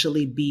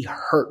potentially be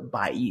hurt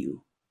by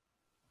you.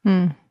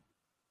 And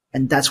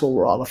that's what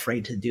we're all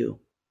afraid to do.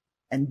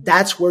 And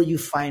that's where you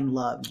find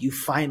love. You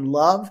find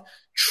love,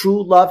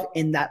 true love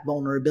in that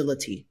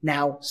vulnerability.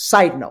 Now,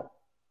 side note.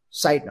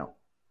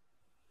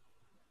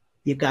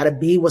 You got to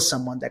be with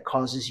someone that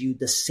causes you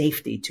the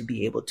safety to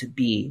be able to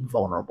be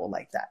vulnerable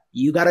like that.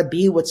 You got to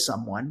be with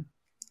someone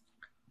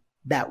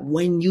that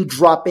when you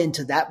drop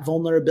into that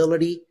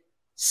vulnerability,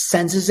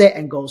 senses it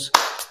and goes,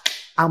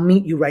 I'll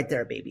meet you right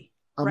there, baby.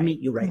 I'll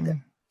meet you right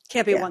there.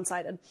 Can't be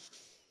one-sided.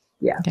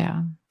 Yeah.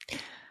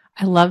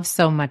 I love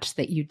so much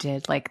that you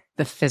did like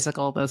the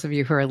physical. Those of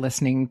you who are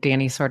listening,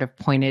 Danny sort of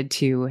pointed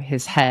to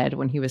his head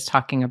when he was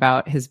talking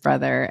about his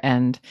brother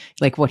and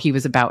like what he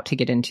was about to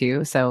get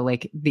into. So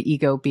like the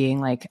ego being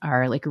like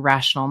our like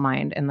rational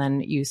mind. And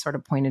then you sort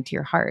of pointed to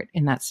your heart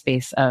in that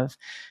space of,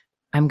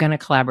 I'm going to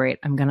collaborate.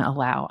 I'm going to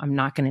allow. I'm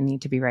not going to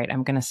need to be right.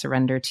 I'm going to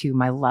surrender to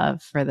my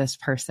love for this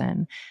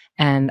person.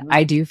 And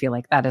I do feel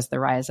like that is the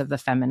rise of the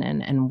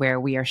feminine, and where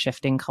we are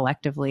shifting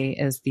collectively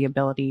is the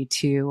ability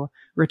to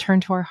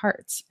return to our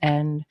hearts.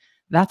 And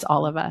that's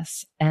all of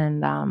us.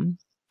 And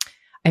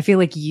I feel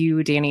like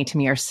you, Danny, to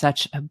me are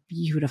such a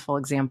beautiful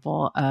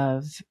example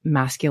of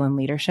masculine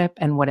leadership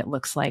and what it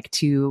looks like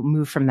to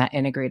move from that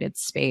integrated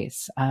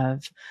space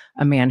of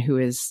a man who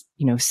is,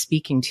 you know,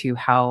 speaking to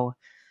how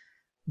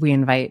we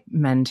invite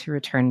men to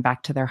return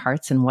back to their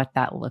hearts and what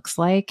that looks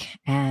like.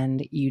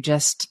 And you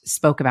just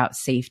spoke about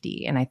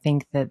safety. And I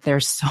think that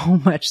there's so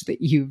much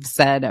that you've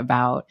said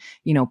about,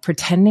 you know,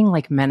 pretending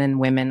like men and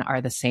women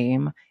are the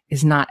same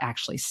is not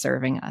actually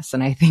serving us.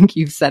 And I think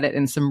you've said it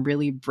in some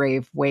really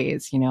brave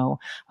ways. You know,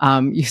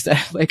 you said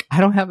like, I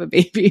don't have a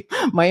baby.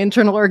 My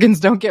internal organs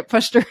don't get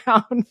pushed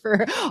around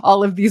for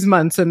all of these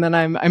months. And then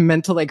I'm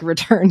meant to like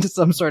return to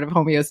some sort of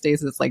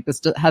homeostasis. Like this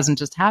hasn't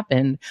just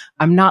happened.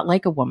 I'm not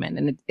like a woman,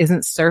 and it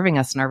isn't serving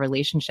us in our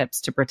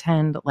relationships to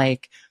pretend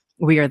like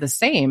we are the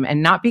same.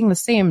 And not being the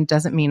same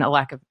doesn't mean a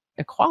lack of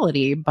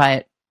equality,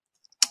 but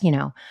you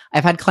know,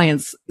 I've had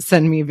clients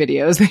send me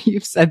videos that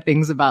you've said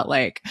things about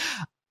like,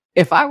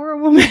 if I were a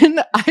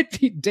woman, I'd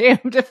be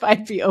damned if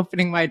I'd be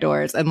opening my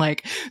doors. And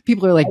like,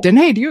 people are like,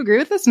 Danae, do you agree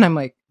with this? And I'm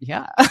like,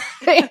 yeah,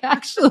 I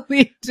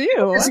actually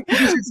do.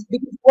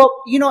 Well,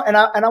 you know, and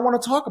I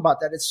want to talk about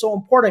that. It's so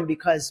important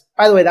because,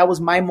 by the way, that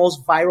was my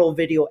most viral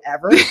video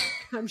ever.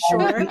 I'm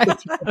sure. I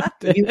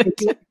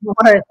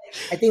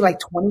think like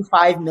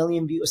 25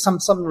 million views,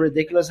 something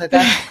ridiculous like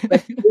that. But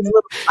here's a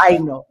little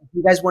side note. If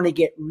you guys want to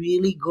get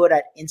really good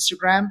at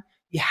Instagram,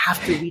 you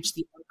have to reach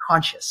the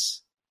unconscious.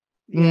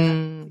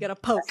 You got to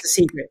poke. That's the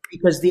secret,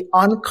 because the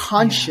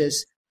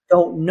unconscious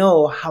don't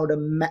know how to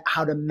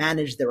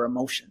manage their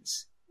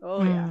emotions.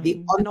 Oh yeah. The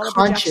And all the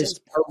unconscious projections.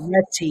 are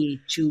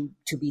ready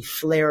to be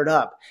flared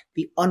up.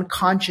 The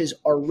unconscious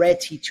are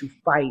ready to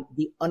fight.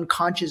 The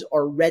unconscious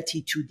are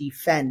ready to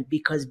defend,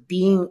 because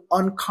being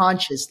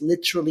unconscious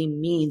literally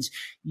means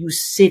you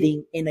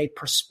sitting in a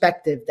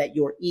perspective that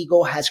your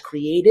ego has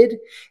created,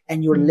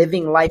 and you're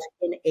living life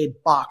in a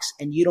box,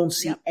 and you don't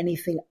see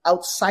anything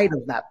outside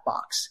of that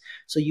box.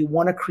 So you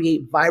want to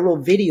create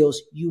viral videos.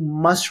 You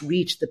must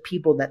reach the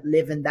people that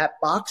live in that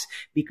box,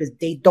 because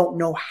they don't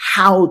know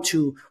how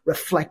to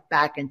reflect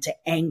back into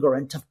anger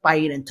and to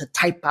fight and to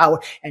type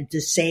out and to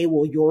say,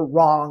 well, you're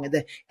wrong.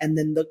 And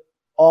then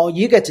all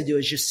you get to do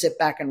is just sit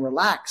back and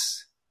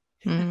relax,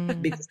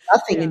 because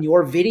nothing in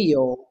your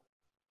video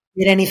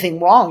did anything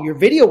wrong. Your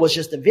video was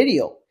just a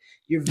video.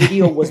 Your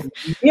video was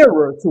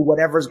mirror to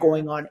whatever's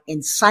going on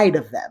inside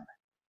of them.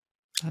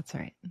 That's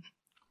right.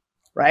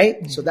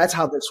 Right? So that's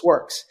how this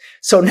works.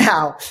 So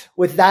now,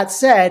 with that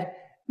said,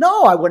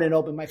 no, I wouldn't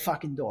open my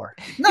fucking door.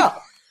 No.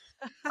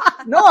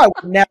 No, I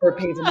would never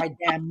pay for my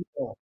damn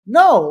meal.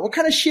 No, what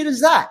kind of shit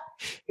is that?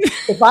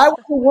 If I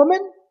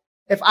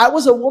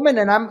was a woman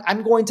and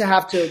I'm going to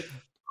have to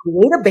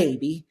create a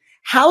baby,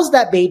 house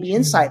that baby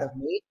inside of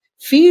me,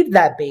 feed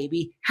that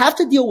baby, have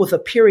to deal with a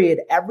period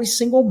every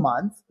single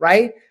month,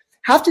 right?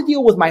 Have to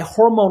deal with my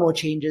hormonal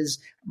changes,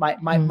 my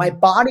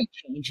body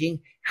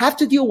changing, have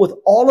to deal with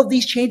all of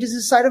these changes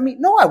inside of me.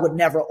 No, I would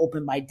never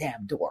open my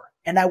damn door.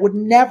 And I would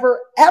never,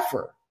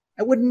 ever,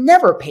 I would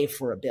never pay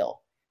for a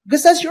bill,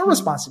 because that's your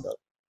responsibility.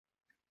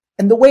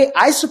 And the way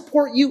I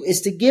support you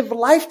is to give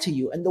life to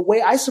you. And the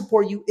way I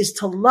support you is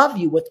to love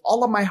you with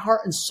all of my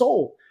heart and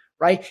soul,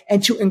 right?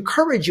 And to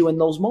encourage you in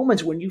those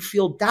moments when you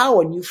feel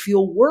doubt and you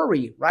feel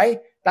worry,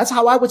 right? That's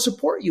how I would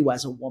support you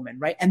as a woman,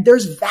 right? And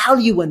there's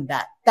value in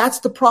that.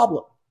 That's the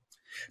problem.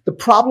 The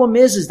problem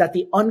is that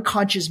the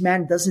unconscious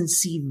man doesn't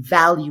see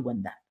value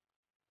in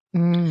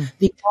that.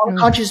 The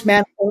unconscious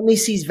man only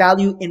sees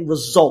value in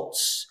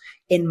results,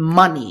 in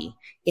money,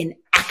 in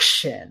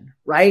action,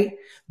 right?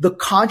 The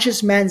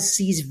conscious man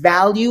sees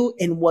value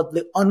in what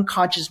the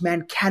unconscious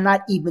man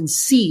cannot even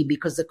see,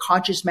 because the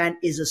conscious man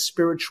is a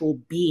spiritual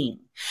being.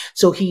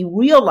 So he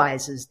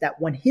realizes that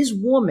when his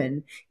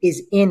woman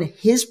is in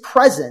his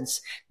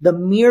presence, the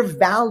mere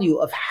value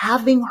of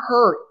having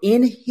her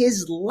in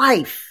his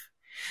life,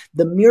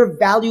 the mere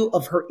value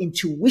of her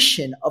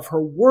intuition, of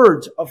her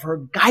words, of her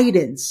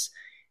guidance,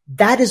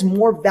 that is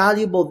more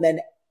valuable than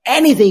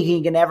anything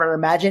he can ever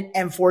imagine.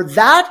 And for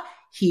that,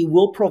 he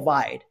will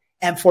provide.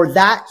 And for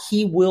that,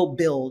 he will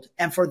build.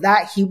 And for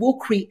that, he will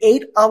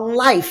create a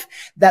life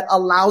that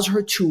allows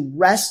her to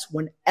rest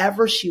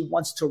whenever she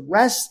wants to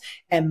rest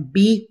and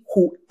be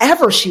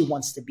whoever she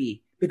wants to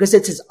be, because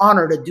it's his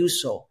honor to do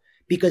so,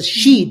 because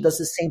she does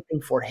the same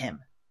thing for him.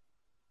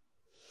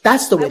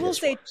 That's the way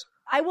this works.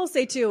 I will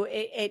say too,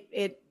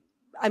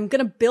 I'm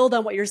going to build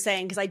on what you're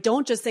saying, because I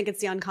don't just think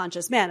it's the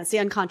unconscious man, it's the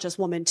unconscious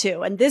woman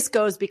too. And this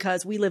goes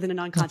because we live in an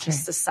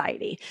unconscious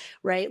society,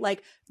 right?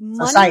 Like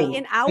money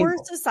in our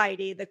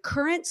society, the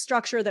current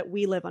structure that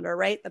we live under,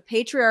 right? The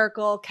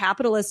patriarchal,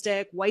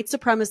 capitalistic, white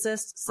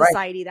supremacist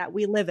society that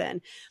we live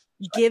in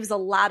gives a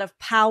lot of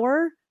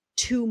power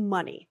to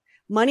money.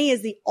 Money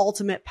is the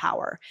ultimate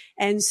power.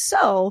 And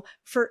so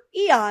for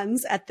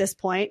eons at this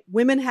point,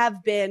 women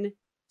have been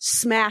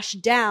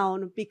smashed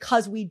down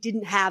because we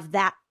didn't have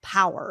that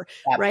power,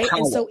 right?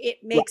 And so it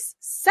makes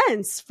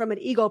sense from an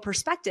ego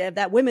perspective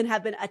that women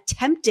have been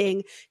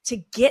attempting to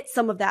get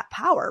some of that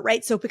power,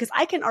 right? So because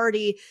I can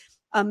already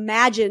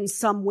imagine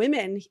some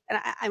women, and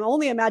I'm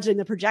only imagining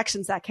the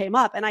projections that came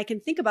up, and I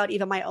can think about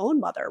even my own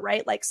mother,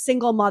 right? Like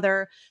single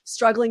mother,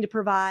 struggling to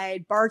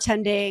provide,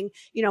 bartending,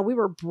 we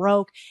were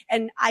broke.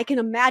 And I can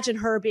imagine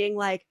her being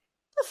like,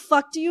 the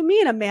fuck do you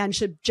mean a man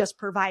should just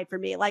provide for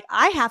me? Like,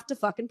 I have to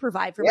fucking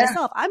provide for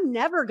myself. I'm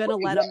never going to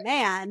let a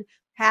man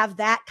have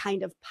that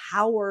kind of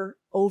power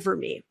over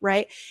me,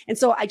 right? And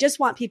so I just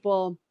want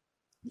people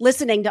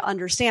listening to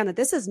understand that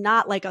this is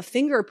not like a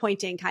finger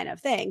pointing kind of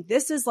thing.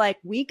 This is like,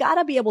 we got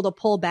to be able to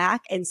pull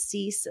back and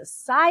see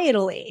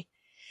societally.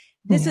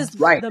 This is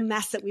the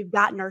mess that we've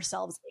gotten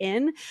ourselves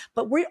in,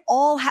 but we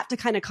all have to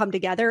kind of come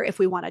together if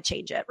we want to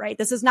change it, right?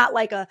 This is not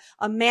like a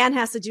man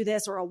has to do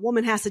this or a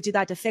woman has to do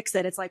that to fix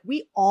it. It's like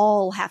we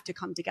all have to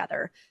come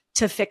together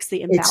to fix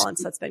the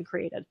imbalance that's been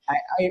created.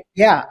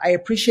 I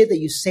appreciate that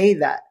you say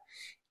that.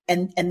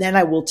 And then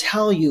I will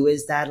tell you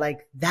is that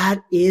like,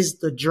 that is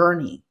the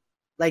journey.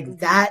 Like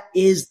that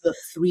is the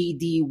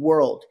 3D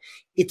world.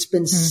 It's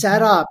been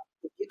set up.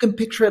 You can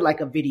picture it like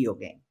a video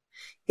game.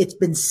 It's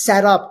been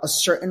set up a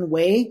certain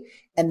way,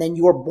 and then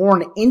you're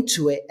born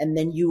into it, and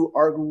then you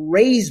are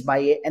raised by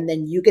it, and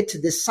then you get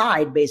to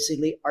decide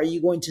basically, are you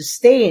going to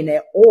stay in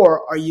it,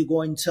 or are you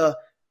going to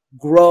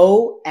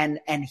grow and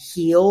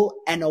heal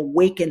and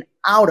awaken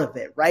out of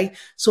it, right?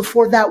 So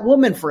for that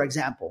woman, for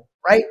example,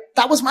 right?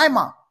 That was my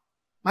mom.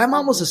 My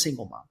mom was a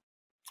single mom,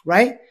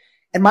 right?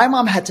 And my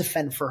mom had to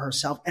fend for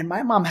herself, and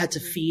my mom had to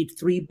feed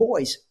 3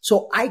 boys.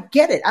 So I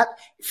get it.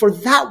 For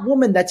that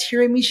woman that's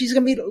hearing me, she's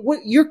going to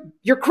be,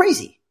 you're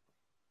crazy.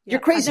 You're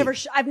crazy.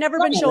 I've never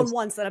been shown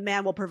once that a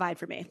man will provide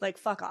for me. Like,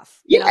 fuck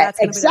off. Yeah, that's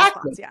gonna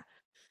exactly. Be the response.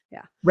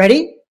 Yeah.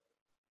 Ready?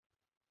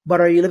 But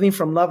are you living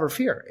from love or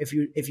fear if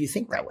you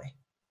think that way?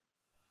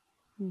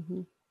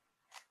 Mm-hmm.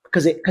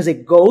 Because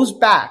it goes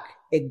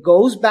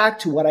back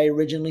to what I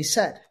originally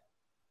said.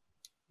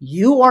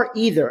 You are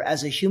either,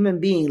 as a human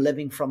being,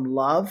 living from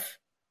love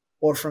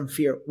or from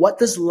fear. What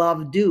does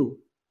love do?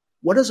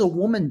 What does a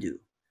woman do?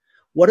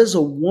 What does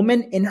a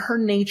woman in her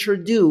nature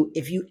do?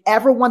 If you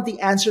ever want the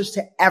answers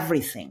to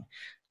everything,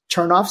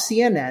 turn off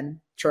CNN,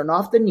 turn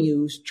off the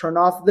news, turn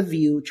off The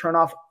View, turn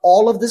off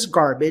all of this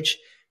garbage.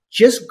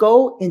 Just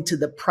go into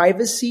the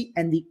privacy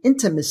and the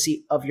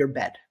intimacy of your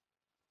bed.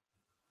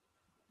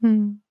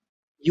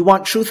 You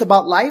want truth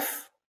about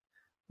life?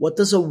 What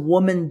does a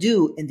woman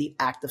do in the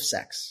act of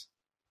sex?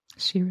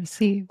 She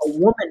receives. A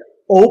woman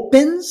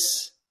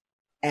opens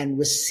and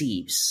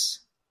receives.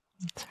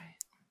 That's right.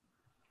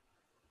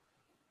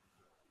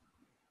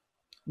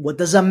 What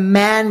does a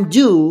man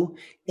do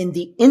in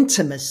the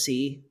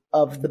intimacy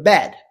of the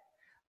bed?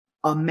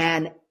 A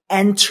man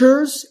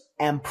enters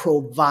and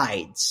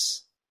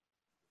provides.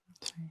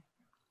 That's right.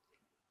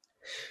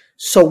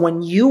 So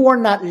when you are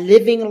not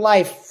living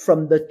life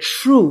from the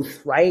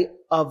truth, right,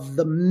 of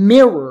the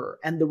mirror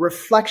and the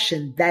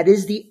reflection that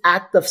is the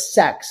act of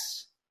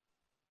sex,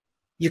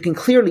 you can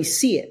clearly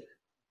see it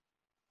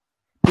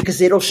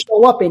because it'll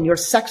show up in your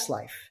sex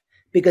life,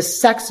 because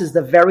sex is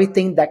the very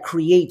thing that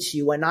creates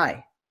you and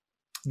I.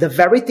 The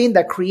very thing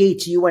that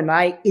creates you and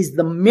I is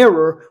the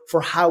mirror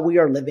for how we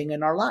are living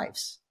in our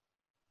lives.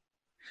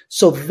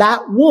 So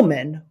that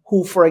woman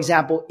who, for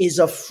example, is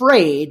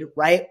afraid,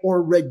 right,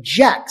 or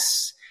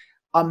rejects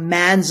a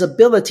man's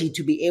ability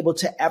to be able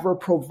to ever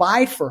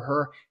provide for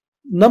her,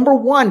 number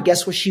one,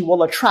 guess what she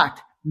will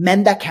attract?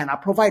 Men that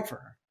cannot provide for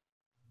her.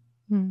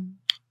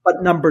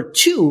 But number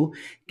two,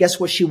 guess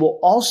what she will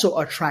also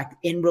attract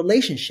in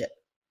relationship?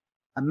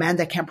 A man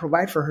that can't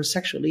provide for her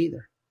sexually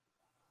either.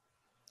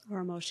 Or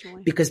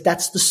emotionally. Because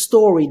that's the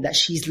story that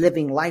she's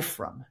living life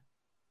from.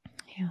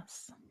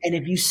 Yes. And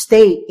if you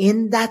stay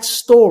in that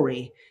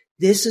story,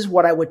 this is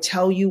what I would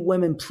tell you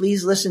women.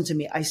 Please listen to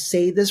me. I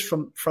say this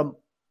from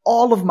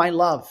all of my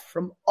love,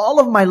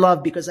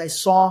 because I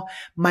saw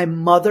my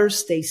mother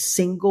stay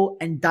single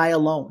and die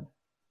alone.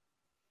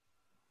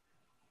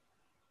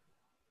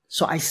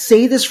 So I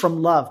say this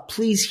from love.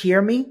 Please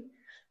hear me.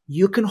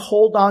 You can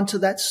hold on to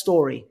that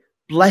story.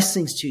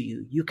 Blessings to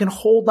you. You can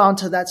hold on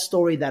to that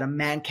story that a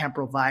man can't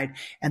provide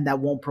and that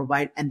won't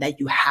provide and that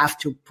you have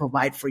to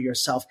provide for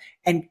yourself.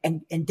 And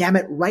damn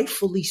it,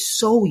 rightfully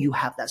so you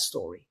have that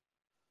story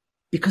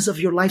because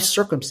of your life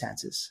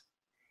circumstances.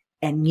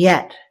 And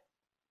yet,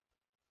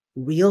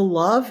 real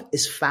love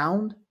is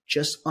found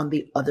just on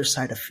the other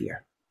side of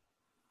fear.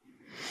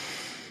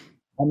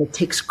 And it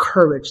takes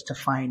courage to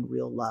find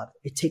real love.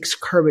 It takes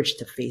courage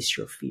to face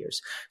your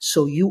fears.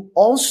 So you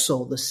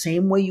also, the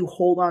same way you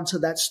hold on to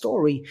that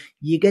story,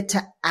 you get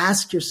to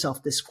ask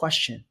yourself this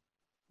question.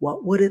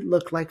 What would it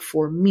look like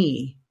for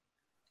me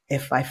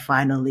if I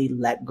finally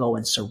let go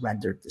and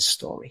surrendered this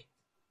story?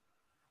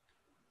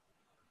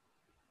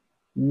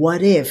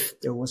 What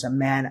if there was a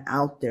man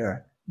out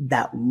there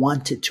that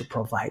wanted to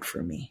provide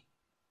for me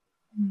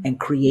and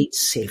create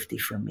safety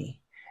for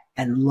me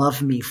and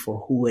love me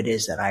for who it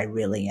is that I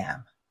really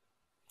am?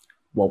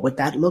 What would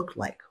that look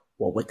like?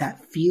 What would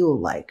that feel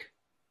like?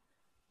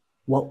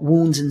 What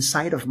wounds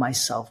inside of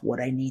myself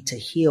would I need to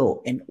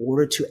heal in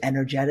order to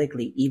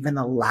energetically even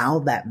allow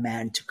that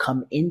man to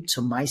come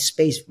into my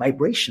space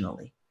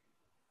vibrationally?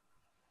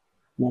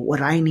 What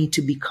would I need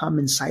to become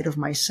inside of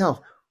myself?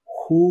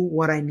 Who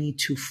would I need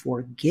to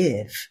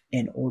forgive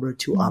in order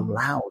to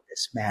allow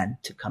this man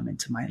to come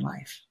into my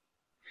life?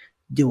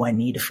 Do I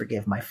need to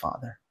forgive my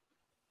father?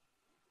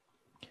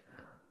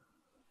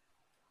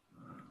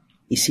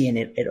 You see, and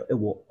it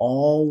will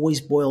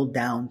always boil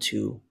down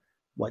to,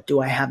 what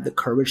do I have the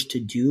courage to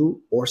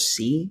do or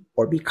see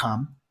or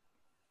become?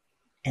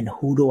 And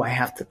who do I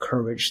have to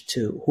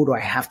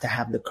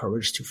have the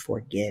courage to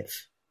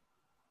forgive?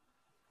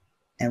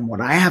 And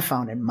what I have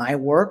found in my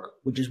work,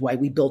 which is why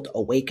we built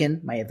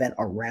Awaken, my event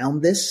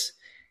around this,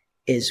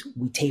 is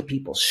we take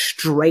people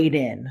straight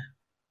in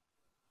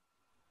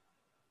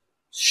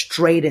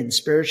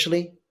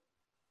spiritually,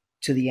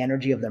 to the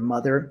energy of their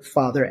mother,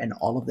 father, and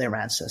all of their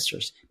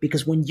ancestors.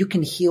 Because when you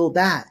can heal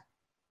that,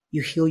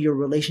 you heal your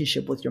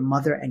relationship with your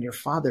mother and your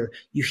father.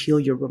 You heal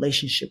your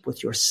relationship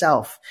with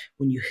yourself.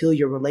 When you heal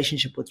your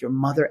relationship with your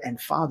mother and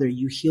father,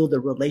 you heal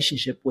the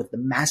relationship with the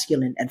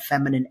masculine and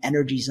feminine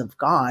energies of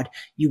God.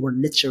 You are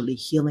literally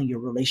healing your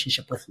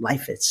relationship with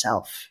life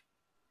itself.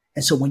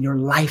 And so when your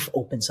life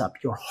opens up,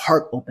 your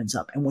heart opens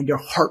up. And when your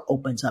heart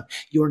opens up,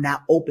 you're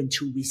now open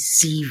to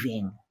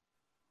receiving.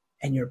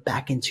 And you're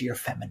back into your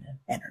feminine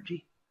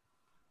energy.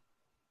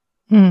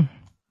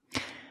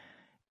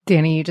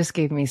 Danny, you just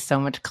gave me so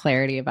much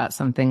clarity about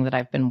something that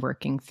I've been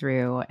working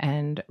through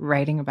and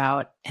writing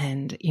about.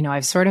 And,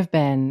 I've sort of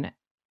been,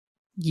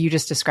 you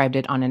just described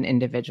it on an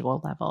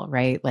individual level,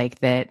 right? Like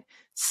that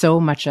so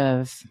much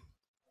of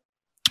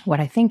what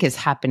I think is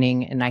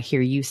happening, and I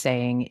hear you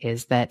saying,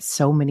 is that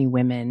so many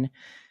women,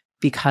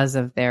 because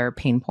of their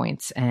pain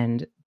points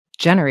and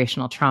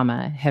generational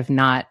trauma, have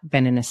not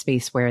been in a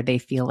space where they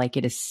feel like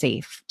it is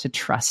safe to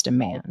trust a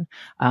man.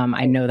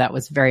 I know that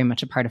was very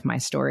much a part of my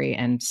story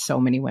and so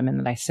many women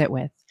that I sit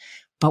with.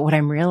 But what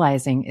I'm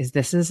realizing is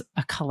this is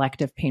a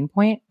collective pain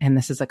point, and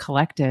this is a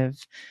collective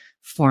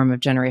form of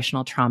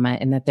generational trauma,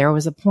 in that there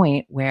was a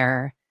point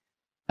where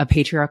a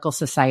patriarchal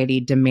society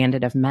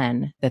demanded of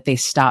men that they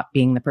stop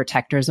being the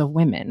protectors of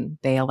women.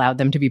 They allowed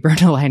them to be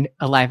burned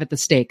alive at the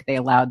stake. They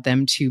allowed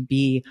them to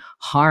be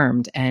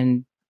harmed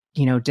and,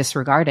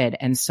 disregarded.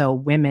 And so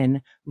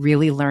women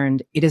really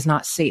learned it is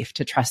not safe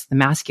to trust the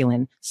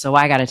masculine. So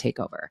I got to take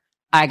over.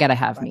 I got to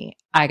have me.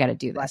 I got to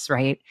do this.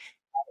 Right.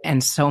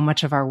 And so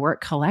much of our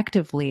work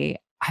collectively,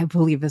 I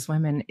believe as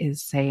women,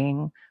 is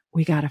saying,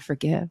 we got to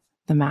forgive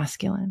the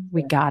masculine.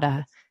 We got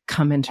to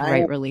come into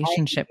right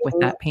relationship with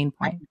that pain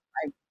point.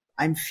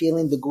 I'm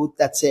feeling the good.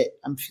 That's it.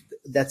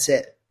 That's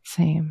it.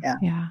 Same.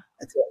 Yeah.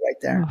 That's it right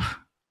there.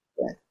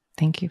 Yeah.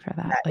 Thank you for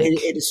that.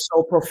 It is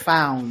so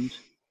profound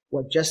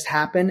what just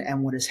happened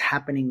and what is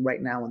happening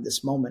right now in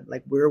this moment.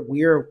 Like we're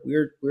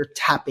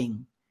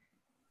tapping,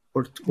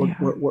 we're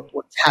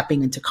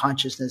tapping into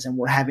consciousness, and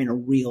we're having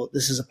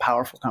this is a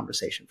powerful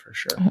conversation for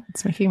sure.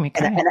 It's making me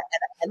cry.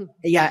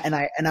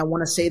 And I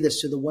want to say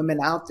this to the women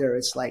out there.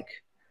 It's like,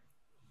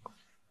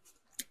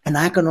 and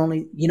I can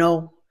only,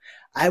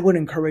 I would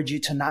encourage you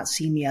to not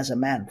see me as a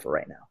man for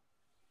right now,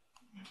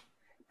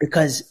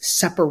 because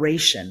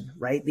separation,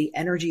 right? The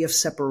energy of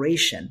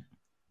separation,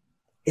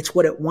 it's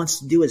what it wants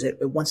to do is it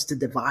wants to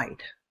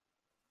divide.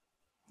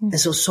 And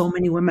so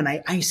many women,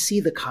 I see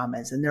the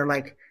comments and they're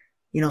like,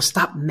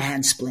 stop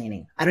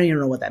mansplaining. I don't even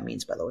know what that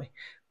means, by the way,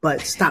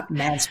 but stop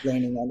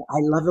mansplaining. And I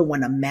love it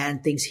when a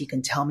man thinks he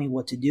can tell me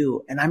what to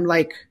do. And I'm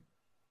like,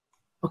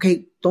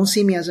 okay, don't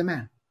see me as a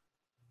man.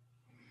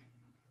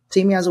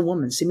 See me as a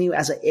woman. See me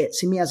as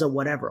see me as a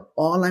whatever.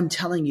 All I'm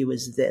telling you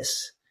is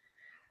this,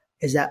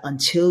 is that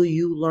until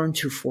you learn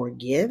to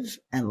forgive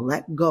and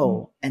let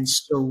go and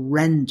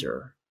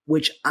surrender,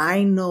 which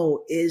I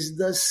know is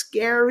the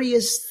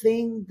scariest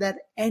thing that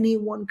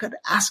anyone could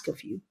ask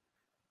of you.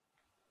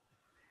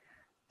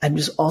 I'm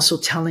just also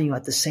telling you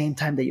at the same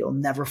time that you'll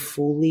never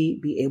fully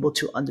be able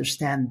to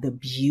understand the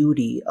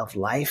beauty of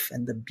life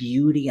and the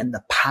beauty and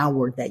the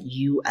power that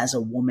you as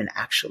a woman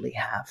actually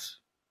have.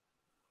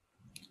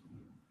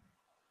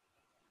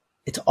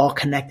 It's all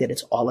connected.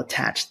 It's all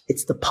attached.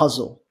 It's the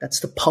puzzle. That's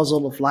the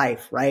puzzle of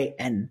life, right?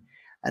 And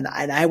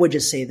I would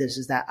just say this,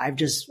 is that I've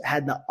just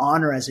had the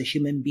honor as a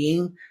human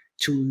being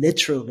to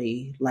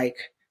literally like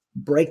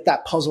break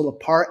that puzzle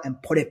apart and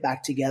put it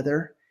back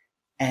together.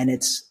 And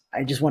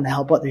I just want to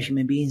help other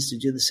human beings to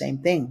do the same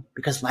thing,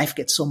 because life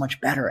gets so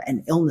much better,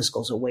 and illness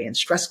goes away, and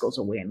stress goes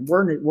away, and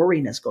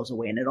worriness goes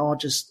away, and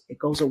it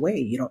goes away.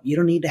 You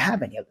don't need to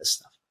have any of this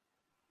stuff.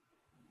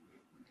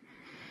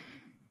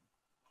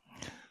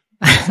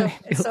 So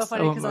it's so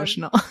funny because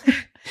emotional.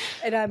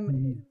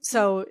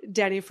 So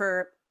Danny,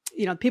 for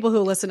people who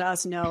listen to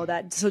us know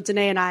that. So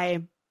Danae and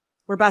I,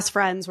 we're best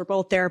friends. We're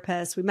both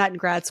therapists. We met in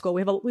grad school.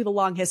 We have a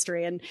long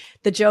history. And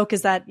the joke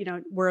is that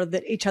we're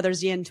each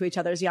other's yin to each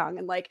other's yang.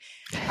 And like,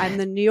 I'm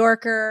the New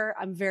Yorker.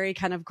 I'm very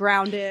kind of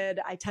grounded.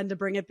 I tend to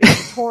bring it back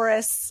to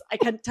Taurus. I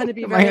tend to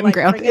be very like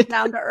bring it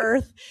down to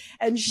earth.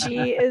 And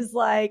she is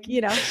like,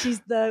 she's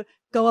the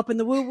go up in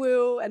the woo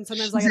woo. And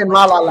sometimes she's in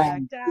La La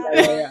Land.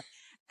 Yeah.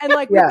 And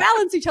like we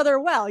balance each other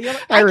well.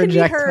 I can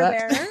meet her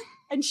there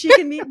and she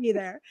can meet me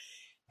there.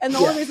 And the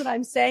only reason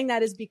I'm saying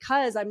that is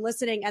because I'm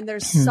listening, and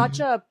there's such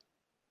a,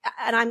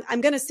 and I'm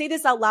going to say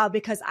this out loud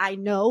because I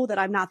know that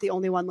I'm not the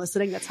only one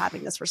listening that's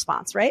having this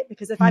response, right?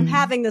 Because if I'm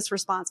having this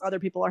response, other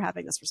people are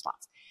having this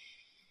response.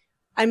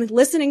 I'm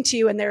listening to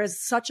you, and there is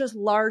such a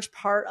large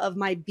part of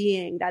my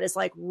being that is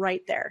like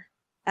right there.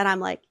 And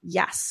I'm like,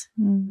 yes,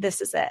 this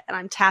is it. And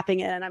I'm tapping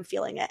it and I'm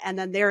feeling it. And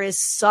then there is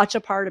such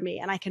a part of me,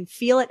 and I can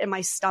feel it in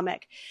my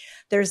stomach.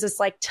 There's this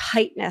like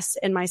tightness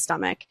in my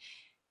stomach.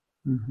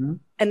 Mm-hmm.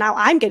 And now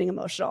I'm getting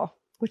emotional,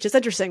 which is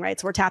interesting, right?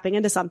 So we're tapping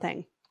into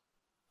something,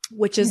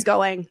 which is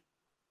going,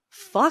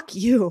 fuck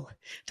you.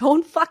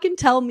 Don't fucking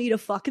tell me to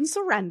fucking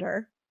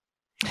surrender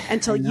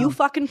until you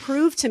fucking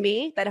prove to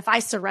me that if I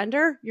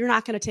surrender, you're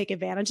not going to take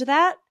advantage of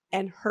that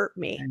and hurt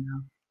me. I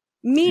know.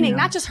 Meaning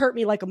not just hurt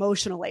me like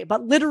emotionally,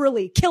 but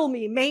literally kill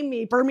me, maim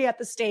me, burn me at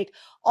the stake,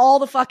 all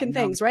the fucking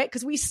things, right?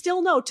 Because we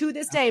still know to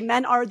this day,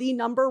 men are the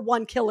number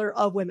one killer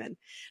of women.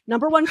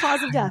 Number one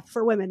cause of death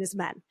for women is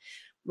men,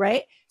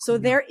 right? So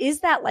there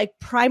is that like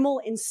primal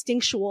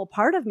instinctual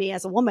part of me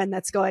as a woman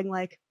that's going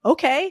like,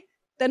 okay,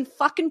 then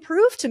fucking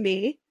prove to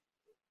me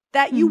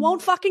that you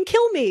won't fucking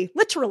kill me,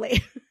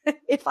 literally,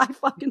 if I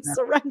fucking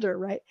surrender,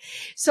 right?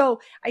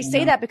 So I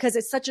say that because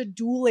it's such a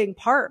dueling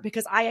part,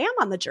 because I am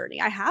on the journey.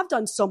 I have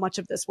done so much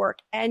of this work.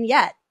 And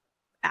yet,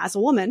 as a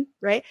woman,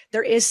 right,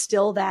 there is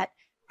still that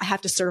I have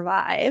to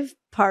survive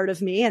part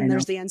of me. And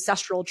there's the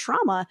ancestral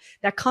trauma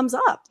that comes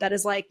up that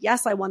is like,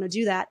 yes, I want to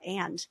do that.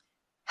 And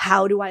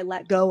how do I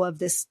let go of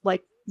this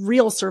like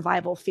real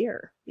survival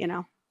fear,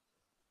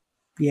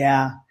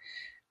 Yeah.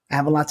 I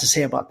have a lot to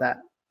say about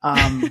that.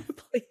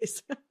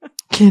 Please.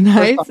 Can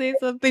I say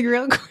something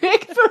real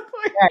quick before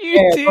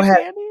you do, go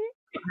ahead.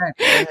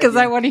 Danny? Because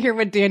I want to hear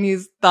what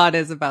Danny's thought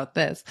is about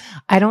this.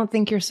 I don't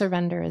think your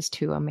surrender is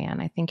to a man.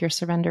 I think your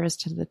surrender is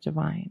to the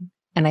divine.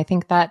 And I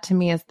think that to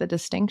me is the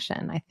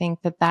distinction. I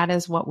think that that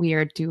is what we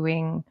are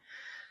doing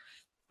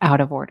out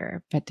of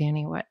order. But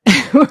Danny, what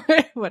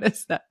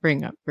does that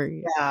bring up for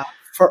you? Yeah.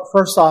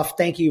 First off,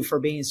 thank you for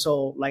being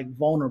so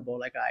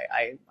vulnerable.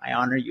 I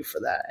honor you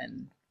for that.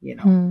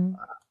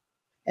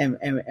 And,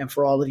 and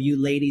for all of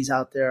you ladies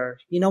out there,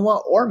 you know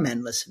what, or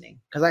men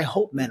listening, because I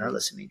hope men are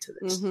listening to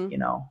this,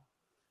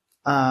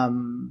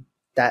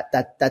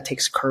 that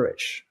takes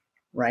courage,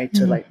 right?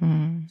 To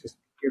just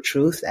speak your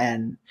truth.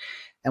 And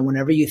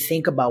whenever you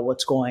think about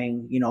what's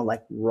going,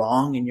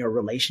 wrong in your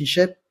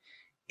relationship,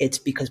 it's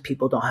because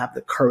people don't have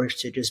the courage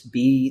to just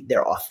be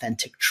their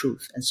authentic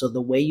truth. And so the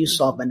way you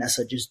saw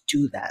Vanessa just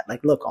do that,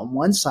 look, on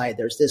one side,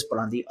 there's this, but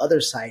on the other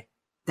side,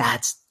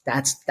 that's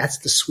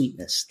the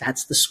sweetness.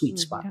 That's the sweet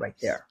spot right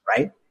there.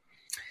 Right.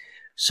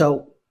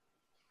 So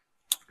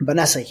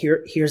Vanessa,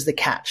 here's the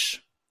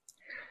catch.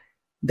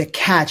 The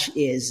catch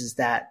is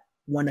that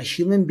when a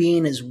human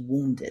being is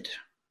wounded,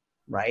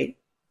 right,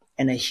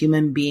 and a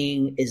human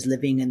being is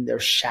living in their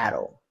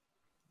shadow,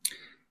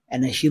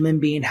 and a human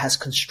being has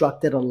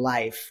constructed a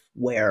life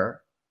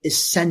where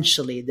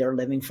essentially they're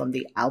living from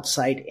the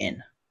outside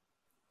in,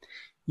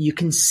 you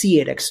can see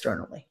it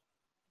externally.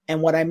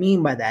 And what I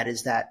mean by that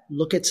is that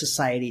look at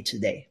society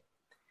today.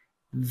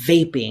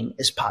 Vaping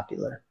is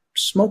popular.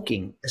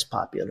 Smoking is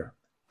popular.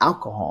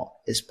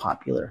 Alcohol is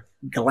popular.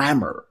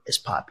 Glamour is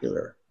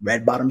popular.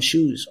 Red bottom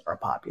shoes are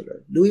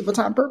popular. Louis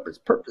Vuitton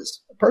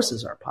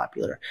purses are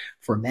popular.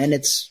 For men,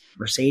 it's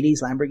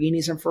Mercedes,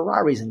 Lamborghinis, and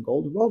Ferraris, and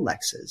gold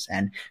Rolexes,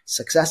 and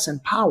success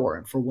and power.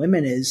 And for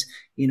women is,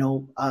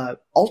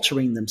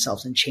 altering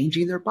themselves and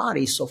changing their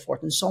bodies, so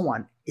forth and so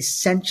on.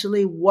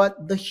 Essentially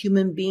what the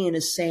human being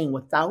is saying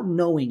without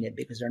knowing it,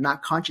 because they're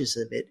not conscious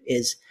of it,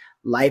 is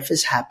life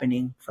is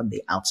happening from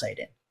the outside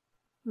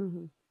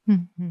in.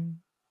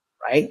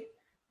 Right?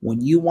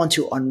 When you want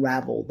to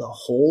unravel the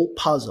whole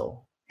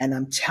puzzle, and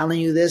I'm telling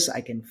you this,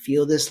 I can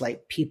feel this,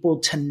 people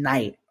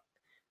tonight,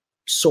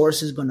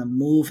 Source is going to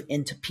move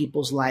into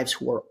people's lives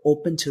who are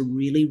open to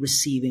really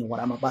receiving what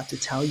I'm about to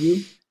tell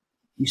you.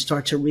 You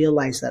start to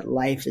realize that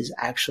life is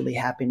actually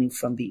happening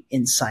from the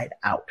inside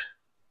out.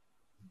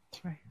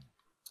 That's right.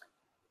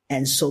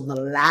 And so the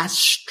last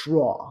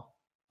straw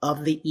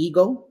of the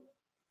ego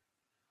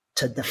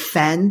to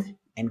defend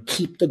and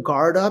keep the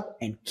guard up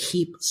and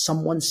keep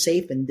someone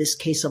safe, in this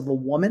case of a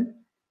woman,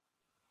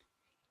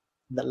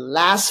 the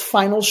last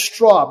final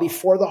straw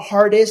before the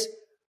heart is,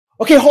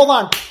 okay, hold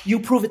on. You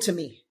prove it to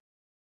me.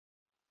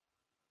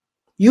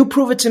 You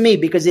prove it to me,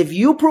 because if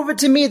you prove it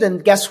to me, then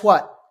guess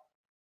what?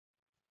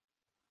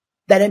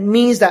 That it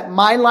means that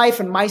my life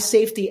and my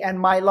safety and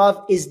my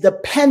love is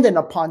dependent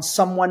upon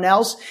someone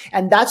else.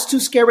 And that's too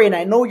scary. And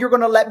I know you're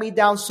going to let me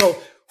down. So,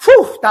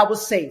 that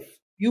was safe.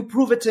 You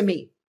prove it to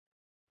me.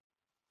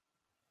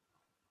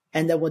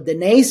 And then what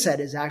Danae said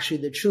is actually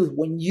the truth.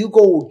 When you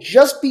go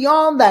just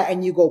beyond that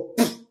and you go,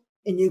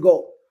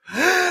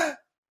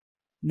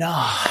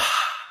 no,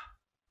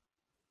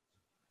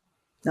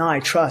 I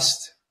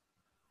trust.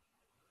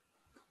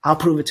 I'll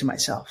prove it to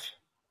myself.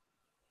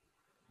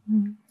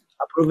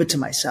 I'll prove it to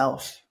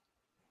myself.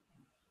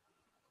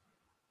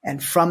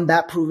 And from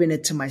that proving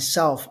it to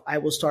myself, I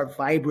will start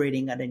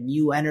vibrating at a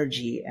new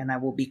energy, and I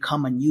will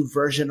become a new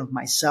version of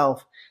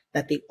myself,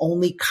 that the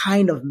only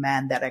kind of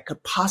man that I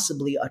could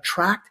possibly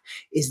attract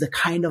is the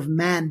kind of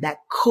man that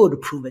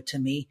could prove it to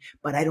me,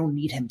 but I don't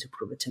need him to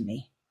prove it to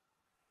me.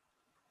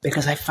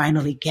 Because I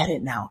finally get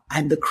it now.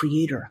 I'm the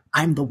creator.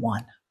 I'm the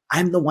one.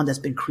 I'm the one that's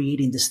been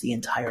creating this the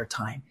entire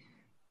time.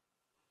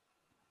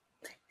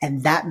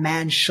 And that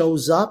man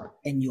shows up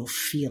and you'll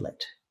feel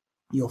it.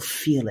 You'll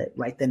feel it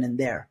right then and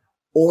there.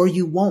 Or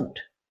you won't.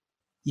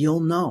 You'll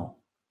know.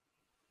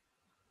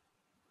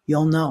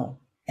 You'll know.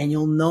 And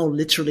you'll know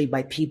literally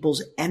by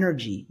people's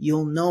energy.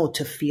 You'll know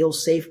to feel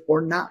safe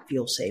or not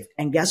feel safe.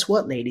 And guess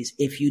what, ladies?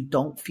 If you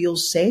don't feel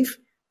safe,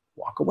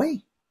 walk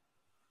away.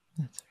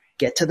 That's right.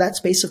 Get to that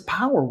space of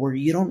power where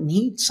you don't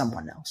need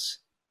someone else.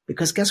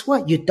 Because guess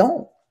what? You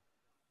don't.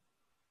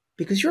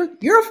 Because you're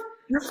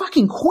a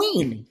fucking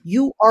queen.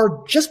 You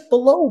are just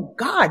below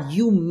God.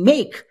 You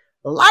make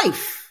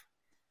life.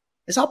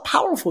 It's how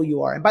powerful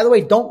you are. And by the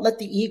way, don't let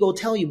the ego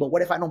tell you, but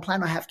what if I don't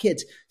plan to have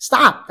kids?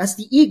 Stop. That's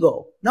the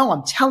ego. No,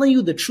 I'm telling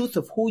you the truth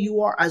of who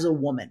you are as a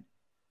woman.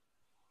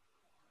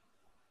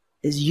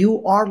 Is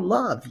you are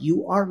love.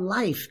 You are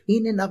life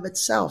in and of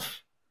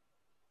itself.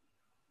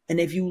 And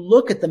if you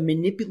look at the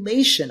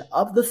manipulation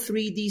of the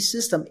 3D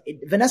system,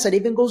 Vanessa, it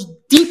even goes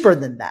deeper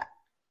than that.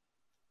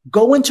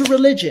 Go into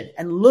religion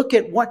and look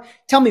at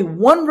tell me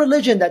one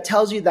religion that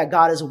tells you that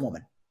God is a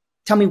woman.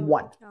 Tell me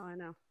one.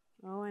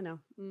 Oh, I know.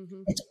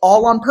 Mm-hmm. It's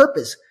all on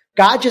purpose.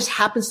 God just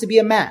happens to be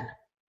a man.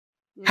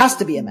 Has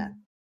to be a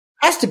man.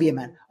 Has to be a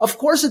man. Of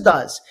course it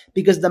does.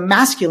 Because the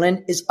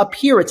masculine is up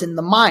here. It's in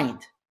the mind.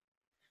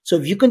 So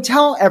if you can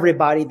tell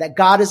everybody that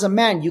God is a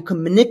man, you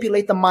can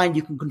manipulate the mind,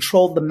 you can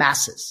control the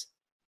masses.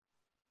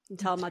 And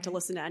tell them not to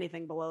listen to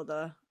anything below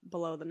the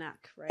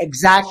neck, right?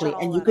 Exactly.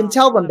 And you can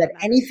tell them that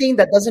anything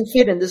that doesn't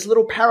fit in this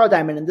little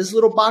paradigm and in this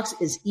little box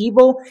is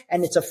evil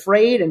and it's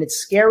afraid and it's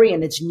scary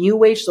and it's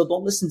new age. So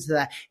don't listen to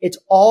that. It's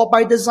all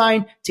by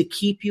design to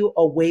keep you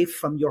away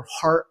from your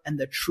heart and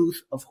the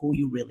truth of who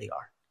you really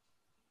are.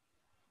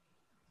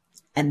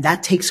 And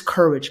that takes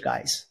courage,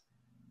 guys.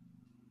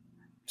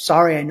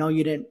 Sorry, I know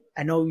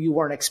you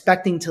weren't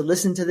expecting to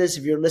listen to this.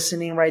 If you're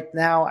listening right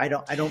now, I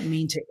don't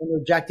mean to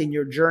interject in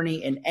your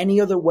journey in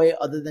any other way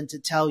other than to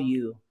tell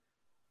you,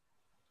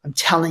 I'm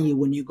telling you,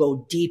 when you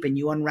go deep and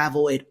you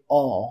unravel it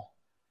all,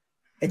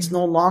 it's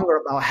no longer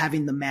about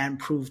having the man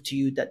prove to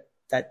you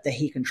that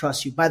he can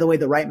trust you. By the way,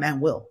 the right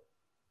man will,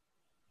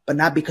 but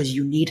not because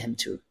you need him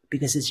to,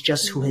 because it's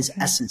just who his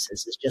essence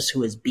is. It's just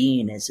who his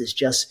being is. It's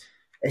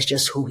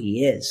just who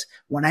he is.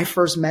 When I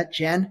first met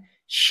Jen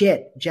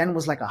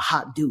was like a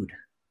hot dude.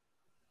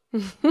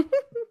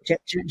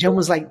 Jen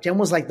was like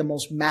the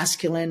most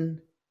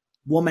masculine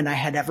woman I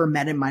had ever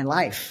met in my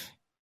life.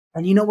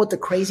 And you know what the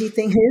crazy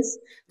thing is?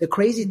 The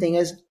crazy thing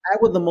is I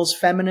was the most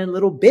feminine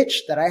little bitch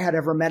that I had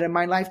ever met in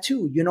my life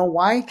too. You know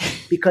why?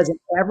 Because in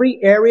every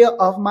area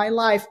of my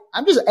life,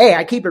 I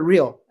keep it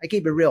real.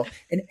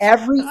 In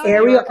every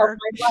area of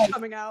my life,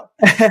 coming out.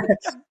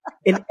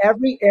 in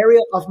every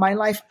area of my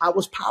life, I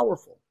was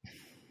powerful,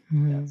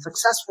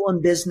 successful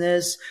in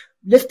business,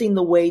 lifting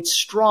the weights,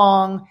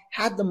 strong,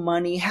 had the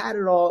money, had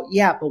it all.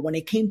 Yeah. But when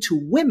it came to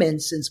women,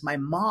 since my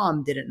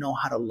mom didn't know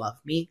how to love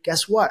me,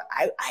 guess what?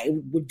 I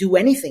would do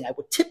anything. I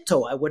would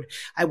tiptoe. I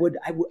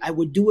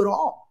would do it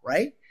all.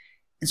 Right.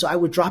 And so I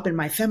would drop in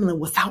my feminine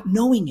without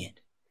knowing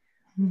it.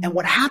 And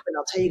what happened,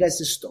 I'll tell you guys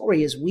the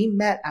story, is we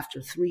met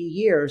after 3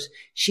 years.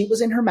 She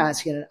was in her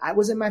masculine, I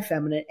was in my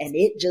feminine, and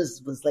it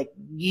just was like,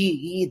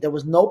 there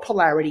was no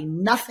polarity.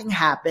 Nothing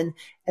happened.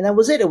 And that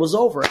was it. It was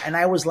over. And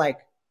I was like,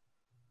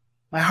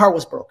 my heart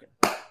was broken.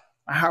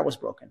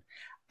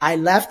 I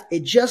left.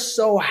 It just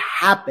so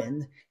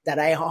happened that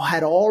I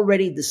had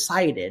already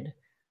decided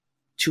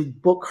to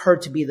book her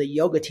to be the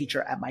yoga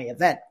teacher at my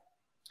event.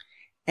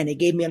 And it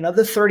gave me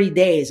another 30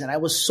 days. And I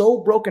was so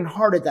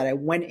brokenhearted that I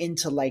went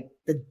into like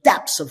the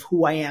depths of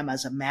who I am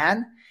as a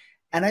man.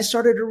 And I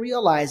started to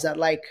realize that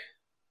like,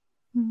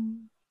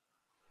 you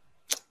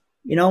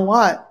know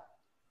what?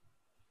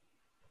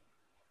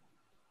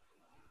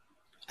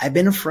 I've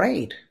been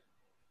afraid.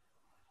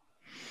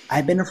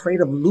 I've been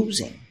afraid of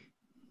losing.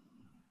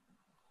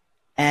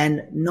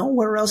 And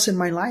nowhere else in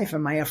my life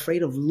am I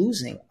afraid of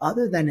losing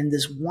other than in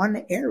this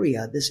one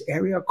area, this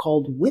area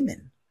called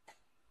women.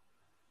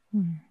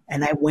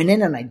 And I went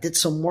in and I did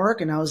some work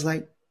and I was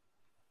like,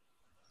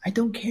 I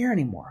don't care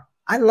anymore.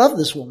 I love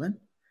this woman,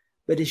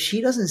 but if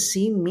she doesn't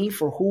see me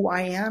for who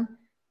I am,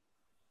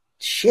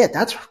 shit,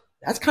 that's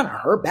kind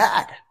of her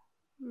bad.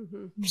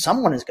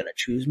 Someone is going to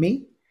choose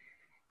me.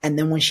 And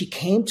then when she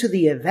came to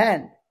the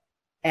event,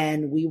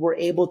 and we were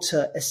able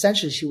to,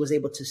 essentially, she was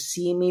able to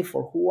see me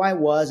for who I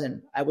was,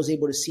 and I was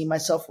able to see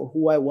myself for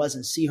who I was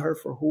and see her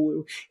for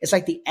who, it's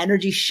like the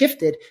energy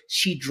shifted.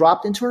 She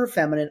dropped into her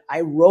feminine.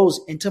 I rose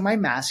into my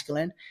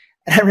masculine.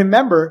 And I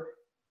remember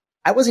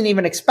I wasn't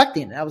even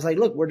expecting it. I was like,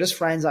 look, we're just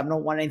friends. I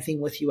don't want anything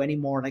with you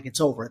anymore. Like,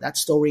 it's over. That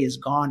story is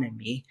gone in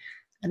me.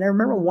 And I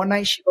remember one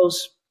night she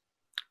goes,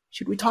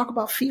 should we talk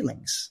about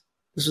feelings?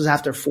 This was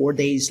after 4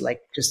 days,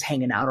 like just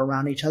hanging out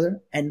around each other.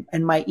 And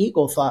my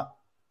ego thought,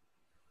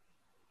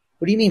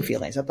 what do you mean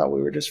feelings? I thought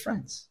we were just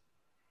friends.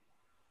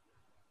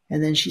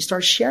 And then she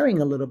starts sharing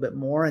a little bit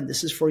more. And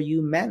this is for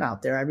you men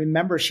out there. I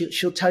remember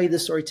she'll tell you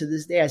this story to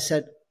this day. I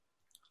said,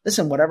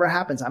 listen, whatever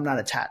happens, I'm not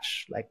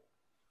attached. Like,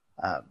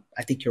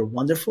 I think you're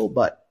wonderful,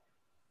 but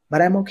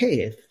I'm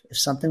okay. If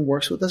something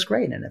works with us,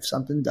 great. And if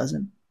something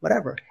doesn't,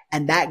 whatever.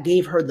 And that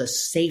gave her the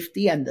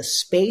safety and the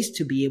space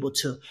to be able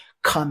to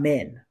come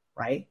in,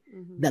 right?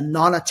 The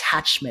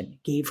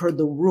non-attachment gave her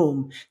the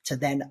room to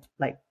then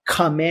like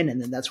come in, and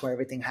then that's where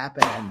everything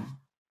happened. And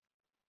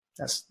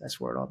that's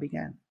where it all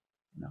began,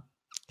 you know.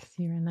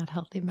 You're in that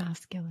healthy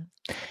masculine.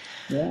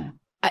 Yeah.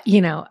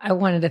 I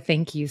wanted to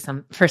thank you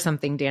for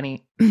something,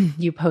 Danny.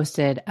 You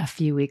posted a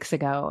few weeks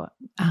ago,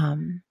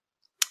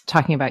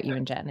 talking about you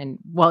and Jen. And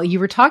while you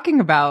were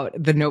talking about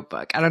the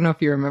Notebook, I don't know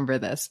if you remember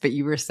this, but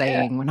you were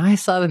saying, when I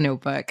saw the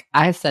Notebook,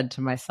 I said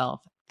to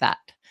myself that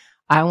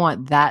I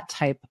want that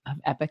type of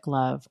epic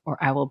love,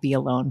 or I will be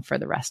alone for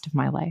the rest of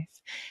my life.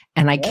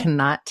 And I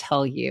cannot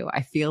tell you,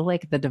 I feel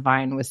like the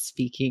divine was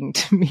speaking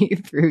to me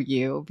through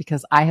you,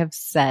 because I have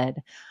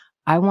said,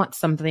 I want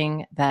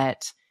something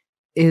that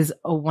is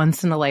a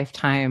once in a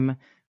lifetime,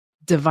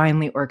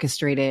 divinely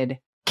orchestrated,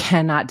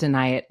 cannot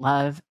deny it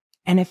love.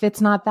 And if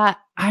it's not that,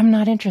 I'm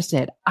not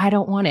interested. I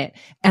don't want it.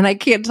 And I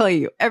can't tell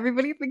you,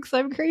 everybody thinks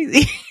I'm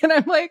crazy. And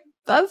I'm like,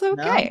 that's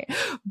okay.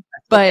 No,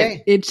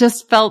 but it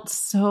just felt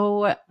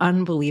so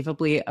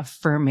unbelievably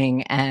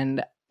affirming.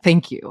 And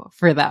thank you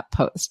for that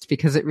post,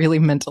 because it really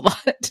meant a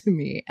lot to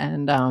me.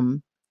 And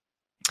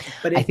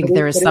I think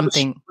there is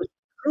something. It was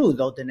true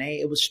though, Danae.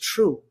 It was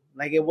true.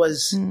 Like it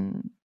was,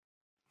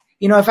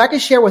 if I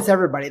could share with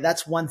everybody,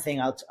 that's one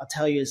thing I'll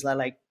tell you is that,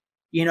 like,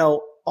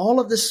 all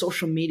of this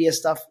social media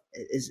stuff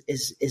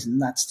is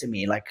nuts to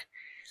me. Like,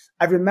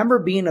 I remember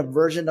being a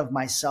version of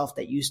myself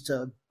that used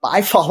to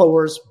buy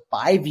followers,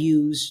 buy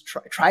views,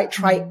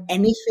 try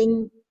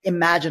anything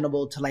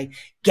imaginable to like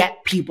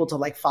get people to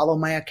like follow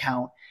my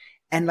account.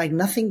 And like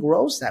nothing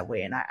grows that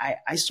way. And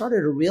I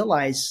started to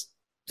realize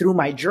through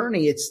my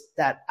journey, it's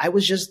that I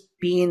was just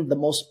being the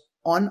most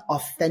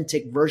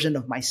unauthentic version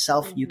of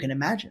myself you can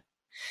imagine.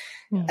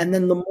 And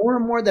then the more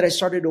and more that I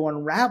started to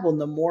unravel,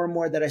 and the more and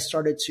more that I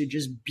started to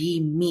just be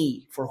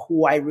me for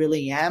who I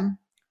really am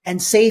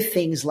and say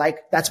things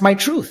like, that's my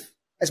truth.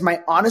 That's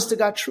my honest to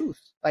God truth.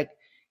 Like,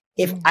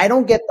 if I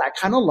don't get that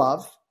kind of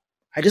love,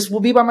 I just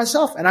will be by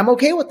myself, and I'm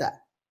okay with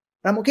that.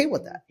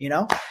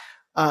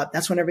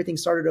 That's when everything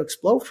started to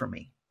explode for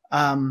me.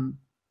 And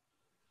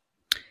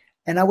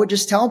I would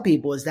just tell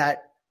people is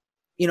that,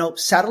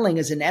 settling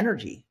is an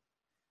energy.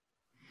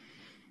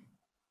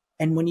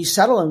 And when you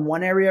settle in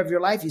one area of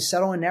your life, you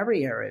settle in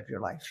every area of your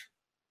life.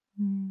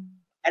 And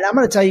I'm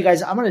going to tell you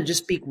guys, I'm going to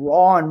just speak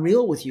raw and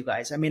real with you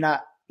guys. I mean, I'm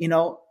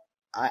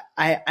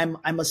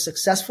a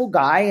successful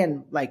guy,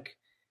 and like,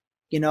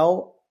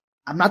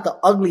 I'm not the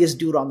ugliest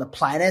dude on the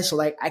planet. So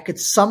like, I could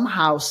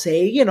somehow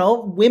say,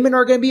 women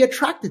are going to be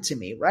attracted to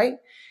me. Right.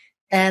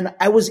 And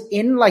I was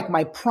in like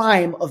my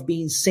prime of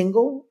being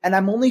single, and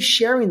I'm only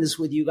sharing this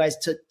with you guys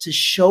to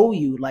show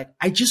you, like,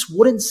 I just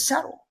wouldn't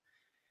settle.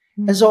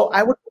 And so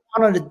I would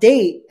go on a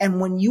date,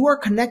 and when you are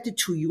connected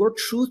to your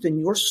truth and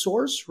your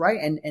source, right,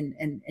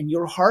 and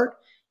your heart,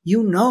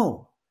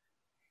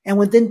 and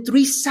within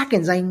 3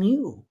 seconds I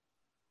knew.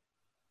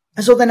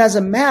 And so then as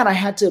a man, I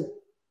had to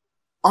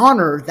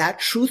honor that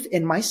truth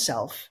in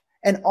myself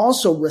and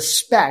also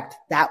respect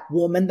that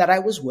woman that I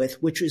was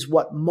with, which is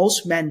what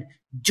most men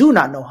do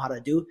not know how to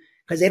do,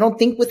 because they don't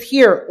think with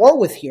here or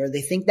with here.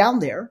 They think down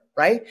there,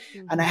 right?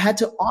 Mm-hmm. And I had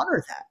to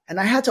honor that. And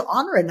I had to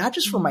honor it not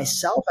just for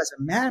myself as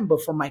a man,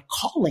 but for my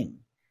calling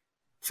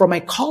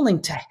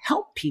to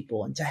help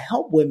people and to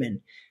help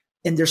women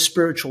in their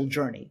spiritual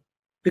journey.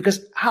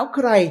 Because how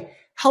could I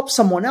help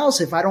someone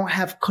else if I don't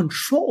have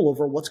control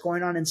over what's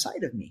going on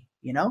inside of me,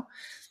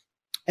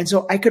 And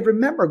so I could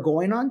remember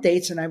going on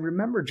dates, and I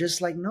remember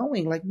just like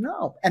knowing, like,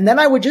 no. And then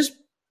I would just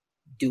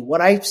do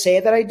what I say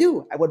that I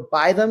do. I would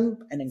buy them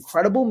an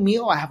incredible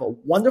meal. I have a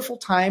wonderful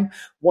time,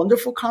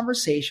 wonderful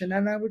conversation.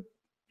 And I would,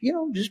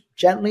 just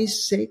gently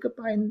say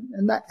goodbye,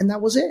 and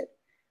that was it.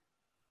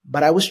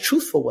 But I was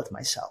truthful with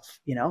myself,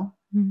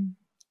 Mm-hmm.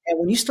 And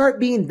when you start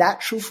being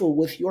that truthful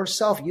with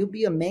yourself, you'll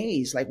be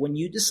amazed. Like, when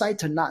you decide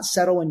to not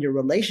settle in your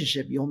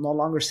relationship, you'll no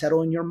longer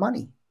settle in your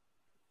money,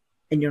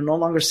 and you'll no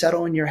longer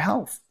settle in your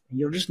health, and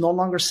you'll just no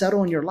longer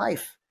settle in your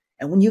life.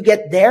 And when you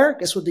get there,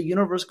 guess what the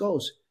universe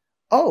goes?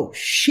 Oh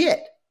shit.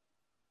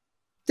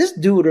 This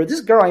dude or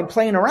this girl ain't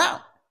playing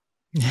around.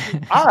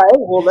 All right,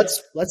 well,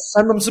 let's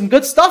send them some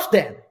good stuff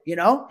then,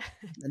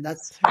 And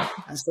that's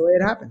the way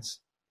it happens.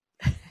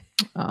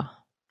 Oh,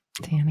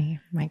 Danny,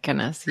 my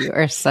goodness, you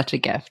are such a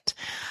gift.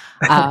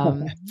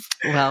 Well,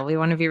 we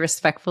want to be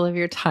respectful of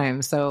your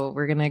time, so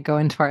we're going to go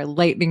into our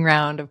lightning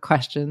round of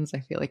questions. I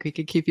feel like we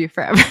could keep you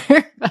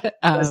forever. But,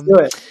 let's do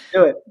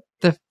it.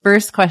 The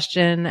first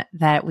question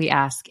that we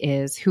ask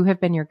is, who have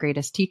been your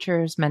greatest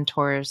teachers,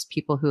 mentors,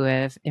 people who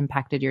have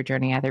impacted your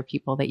journey, either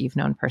people that you've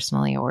known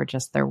personally or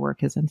just their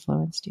work has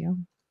influenced you?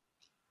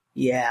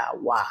 Yeah,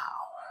 wow.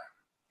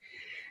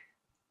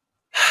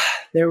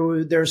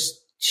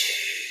 There's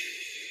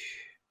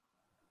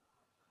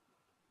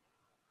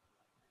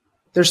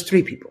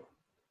 3 people.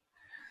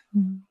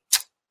 Mm-hmm.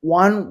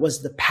 One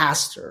was the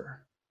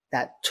pastor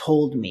that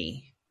told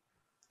me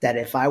that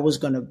if I was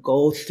going to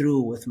go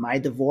through with my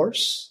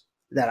divorce,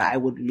 that I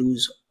would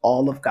lose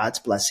all of God's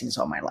blessings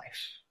on my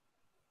life.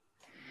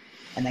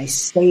 And I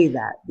say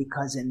that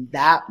because in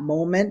that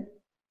moment,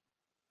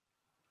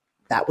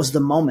 that was the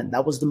moment.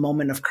 That was the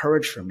moment of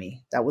courage for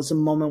me. That was the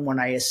moment when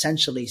I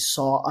essentially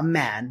saw a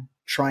man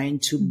trying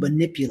to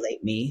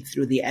manipulate me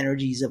through the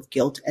energies of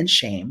guilt and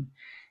shame.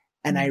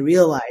 And I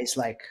realized,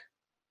 like,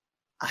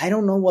 I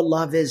don't know what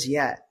love is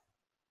yet,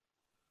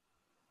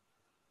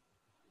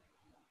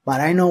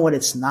 but I know what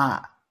it's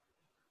not.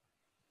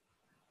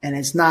 And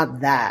it's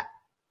not that.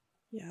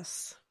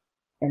 Yes.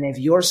 And if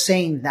you're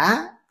saying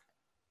that,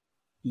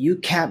 you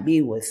can't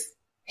be with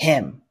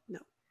him. No.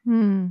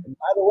 And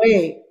by the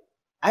way,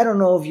 I don't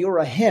know if you're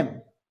a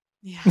him.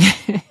 Yeah.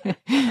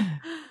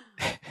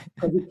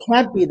 Because it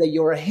can't be that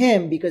you're a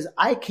him, because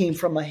I came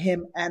from a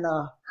him and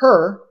a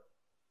her.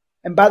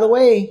 And by the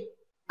way,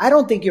 I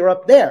don't think you're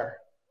up there.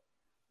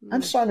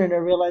 I'm starting to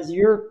realize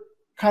you're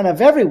kind of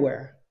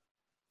everywhere.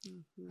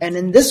 And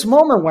in this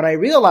moment, what I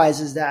realize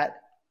is that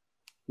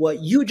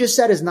what you just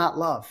said is not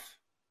love.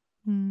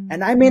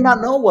 And I may not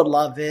know what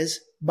love is,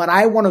 but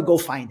I want to go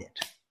find it.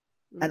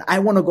 And I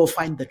want to go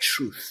find the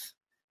truth.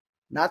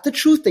 Not the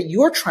truth that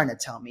you're trying to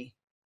tell me.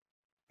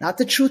 Not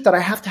the truth that I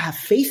have to have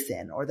faith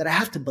in or that I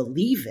have to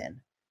believe in.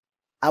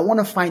 I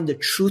want to find the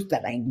truth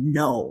that I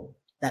know,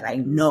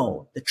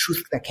 the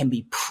truth that can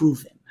be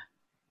proven.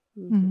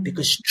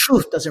 Because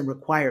truth doesn't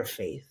require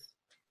faith.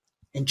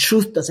 And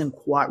truth doesn't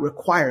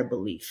require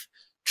belief.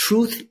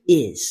 Truth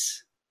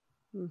is.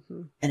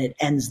 Mm-hmm. And it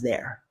ends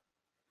there.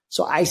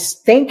 So I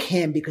thank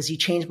him because he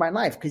changed my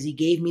life, because he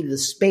gave me the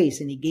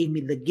space and he gave me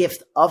the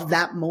gift of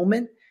that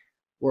moment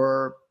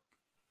where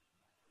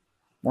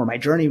my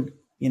journey,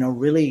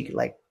 really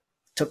like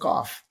took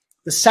off.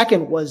 The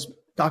second was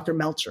Dr.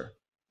 Meltzer.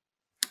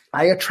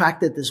 I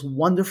attracted this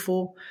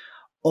wonderful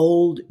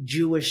old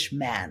Jewish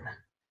man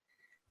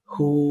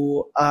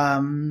who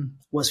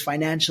was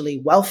financially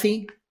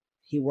wealthy.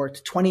 He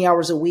worked 20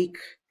 hours a week.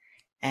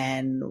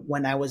 And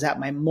when I was at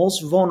my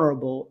most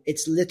vulnerable,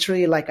 it's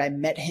literally like I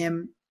met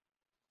him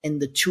in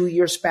the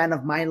 2-year span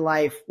of my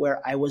life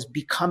where I was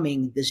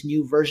becoming this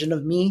new version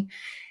of me.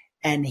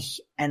 And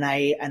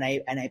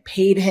I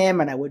paid him,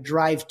 and I would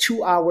drive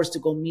 2 hours to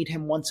go meet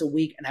him once a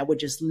week. And I would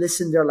just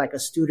listen there like a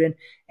student.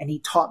 And he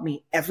taught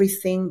me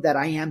everything that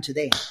I am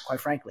today,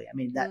 quite frankly. I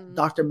mean, that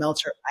Dr.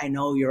 Meltzer, I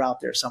know you're out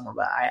there somewhere,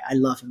 but I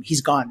love him.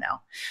 He's gone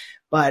now,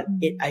 but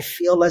I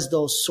feel as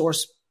though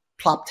Source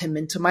plopped him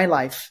into my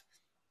life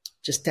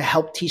just to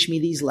help teach me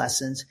these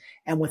lessons.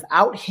 And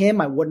without him,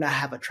 I would not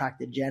have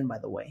attracted Jen, by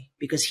the way,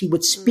 because he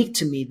would speak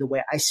to me the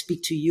way I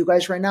speak to you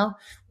guys right now,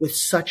 with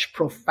such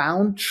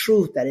profound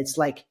truth that it's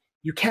like,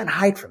 you can't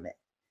hide from it.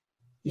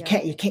 You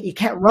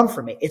can't run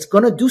from it. It's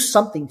going to do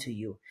something to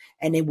you.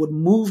 And it would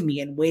move me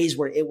in ways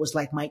where it was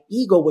like my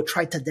ego would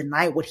try to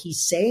deny what he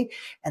say.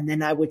 And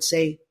then I would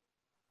say,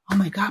 oh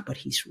my God, but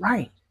he's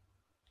right.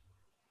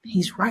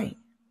 He's right.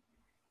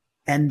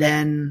 And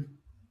then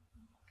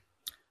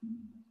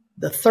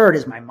the third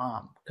is my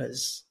mom,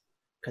 because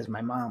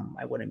my mom,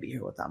 I wouldn't be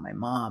here without my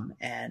mom.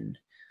 And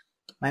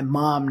my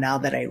mom, now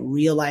that I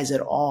realize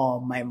it all,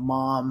 my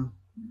mom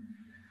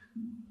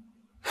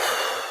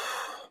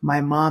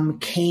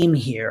came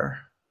here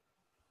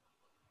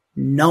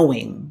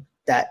knowing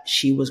that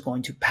she was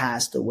going to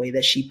pass the way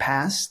that she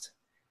passed,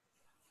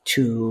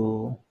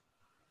 to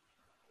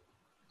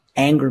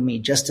anger me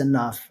just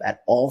enough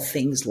at all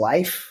things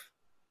life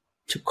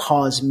to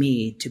cause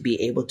me to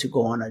be able to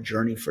go on a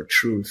journey for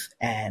truth.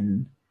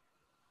 And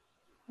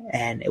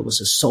it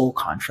was a soul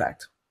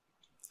contract.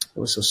 It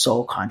was a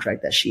soul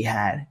contract that she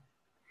had.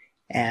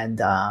 And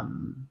I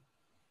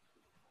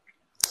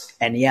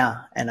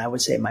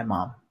would say my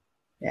mom.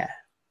 Yeah.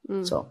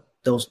 So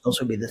those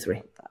would be the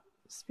three.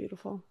 That's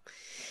beautiful.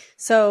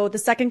 So the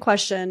second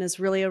question is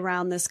really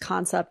around this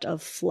concept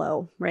of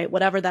flow, right?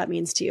 Whatever that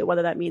means to you,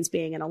 whether that means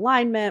being in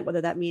alignment, whether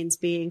that means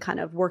being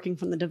kind of working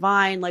from the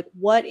divine, like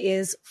what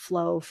is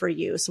flow for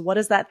you? So what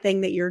is that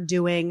thing that you're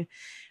doing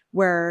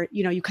where,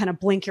 you kind of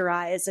blink your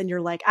eyes and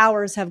you're like,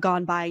 hours have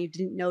gone by, you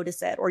didn't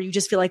notice it, or you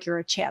just feel like you're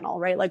a channel,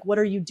 right? Like, what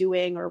are you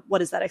doing, or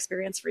what is that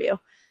experience for you?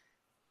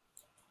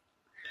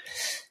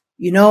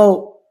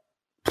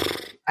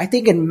 I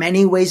think in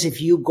many ways,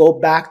 if you go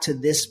back to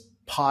this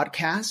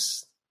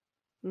podcast,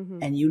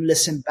 and you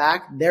listen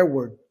back, there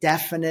were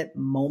definite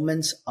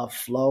moments of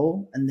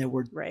flow, and there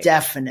were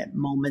definite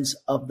moments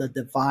of the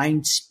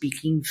divine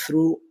speaking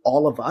through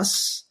all of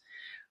us.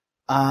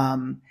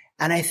 And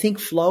I think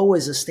flow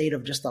is a state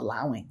of just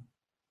allowing,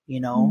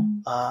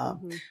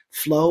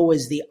 flow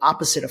is the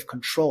opposite of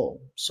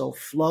control. So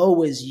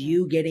flow is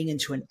you getting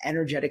into an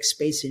energetic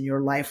space in your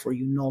life where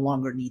you no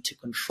longer need to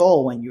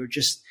control, and you're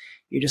just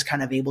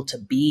kind of able to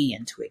be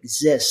and to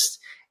exist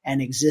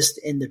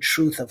in the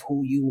truth of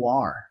who you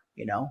are.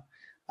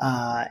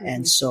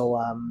 And so,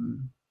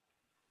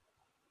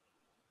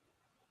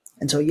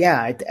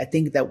 I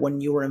think that when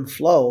you are in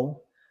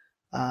flow,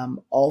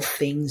 all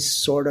things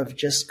sort of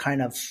just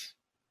kind of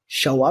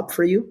show up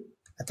for you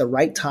at the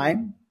right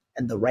time,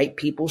 and the right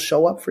people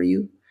show up for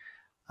you.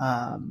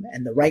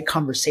 And the right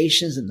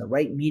conversations and the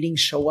right meetings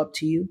show up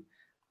to you,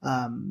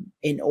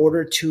 in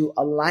order to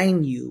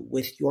align you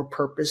with your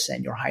purpose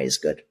and your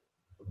highest good.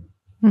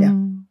 Yeah.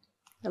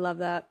 I love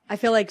that. I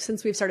feel like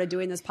since we've started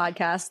doing this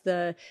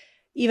podcast,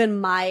 even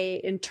my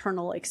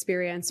internal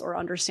experience or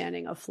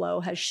understanding of flow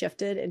has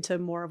shifted into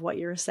more of what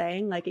you're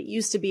saying. Like it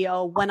used to be,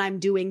 when I'm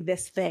doing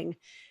this thing,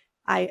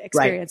 I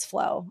experience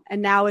flow.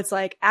 And now it's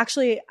like,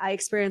 actually, I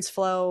experience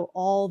flow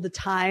all the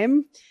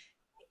time,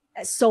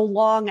 so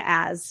long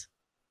as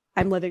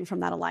I'm living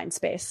from that aligned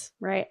space.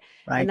 Right.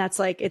 And that's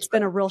like, it's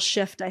been a real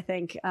shift, I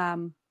think,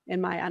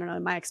 in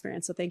my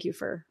experience. So thank you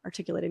for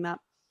articulating that.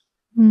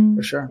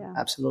 For sure. Yeah.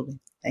 Absolutely.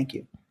 Thank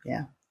you.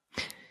 Yeah.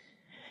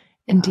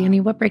 And Danny,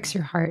 what breaks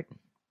your heart?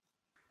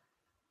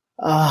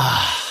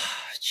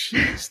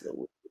 Jeez,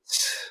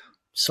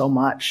 so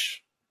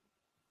much.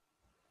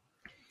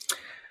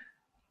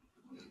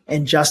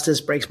 Injustice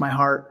breaks my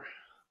heart.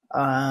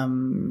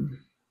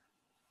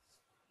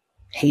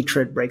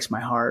 Hatred breaks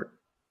my heart.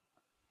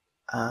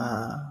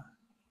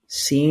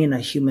 Seeing a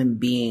human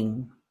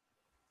being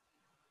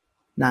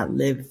not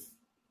live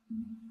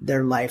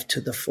their life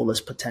to the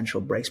fullest potential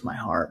breaks my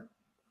heart.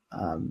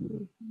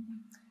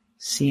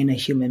 Seeing a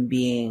human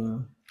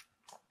being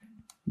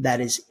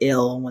that is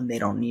ill when they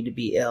don't need to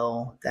be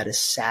ill, that is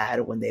sad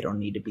when they don't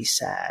need to be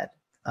sad,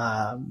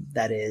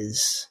 that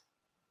is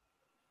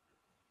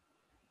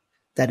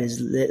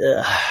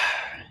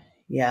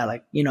yeah,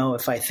 like,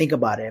 if I think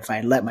about it, if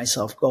I let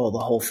myself go, the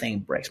whole thing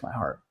breaks my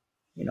heart,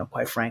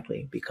 quite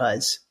frankly,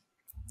 because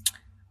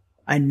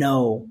I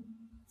know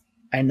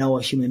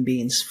a human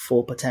being's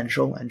full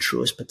potential and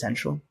truest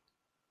potential.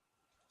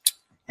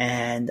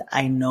 And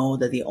I know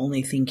that the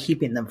only thing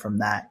keeping them from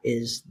that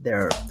is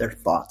their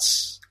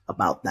thoughts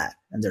about that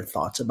and their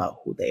thoughts about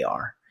who they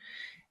are.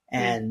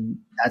 And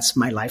that's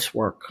my life's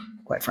work,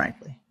 quite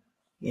frankly.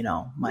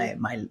 My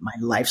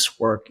life's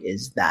work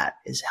is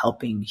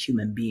helping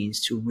human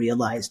beings to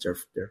realize their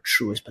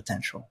truest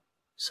potential.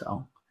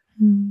 So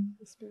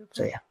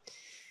yeah.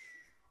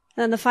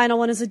 And then the final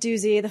one is a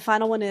doozy. The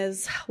final one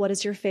is, what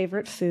is your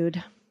favorite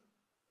food?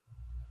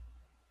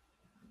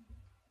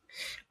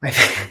 My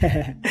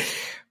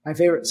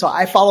favorite. So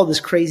I follow this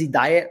crazy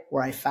diet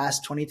where I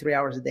fast 23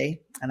 hours a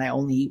day and I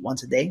only eat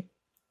once a day.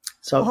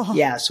 So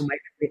yeah. So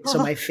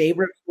my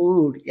favorite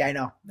food. Yeah,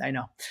 I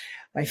know.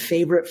 My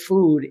favorite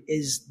food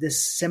is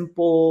this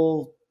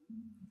simple.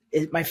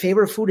 My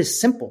favorite food is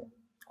simple,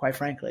 quite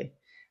frankly.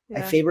 Yeah.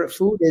 My favorite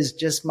food is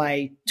just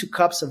my 2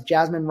 cups of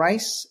jasmine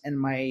rice and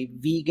my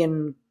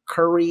vegan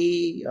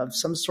curry of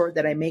some sort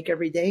that I make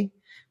every day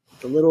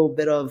with a little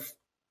bit of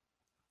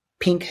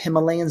pink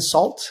Himalayan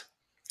salt.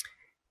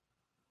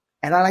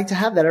 And I like to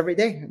have that every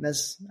day.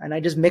 And I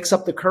just mix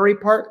up the curry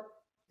part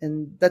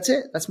and that's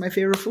it. That's my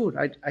favorite food.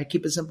 I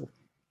keep it simple.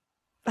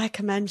 I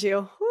commend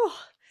you.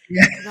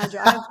 Yeah.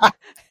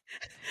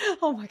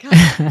 Oh my God.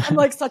 I'm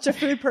like such a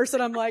food person.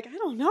 I'm like, I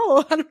don't know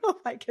if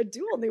I could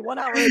do only 1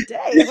 hour a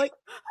day. I'm like,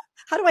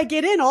 how do I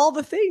get in all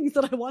the things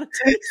that I want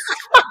to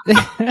do?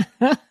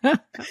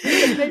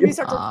 It made me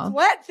start to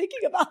sweat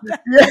thinking about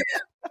that.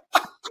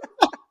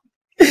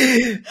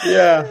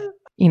 Yeah.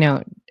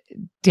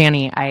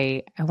 Danny,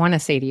 I want to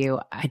say to you,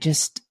 I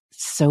just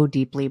so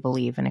deeply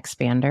believe in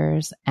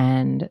expanders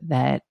and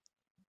that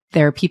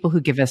there are people who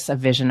give us a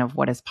vision of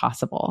what is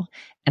possible.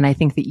 And I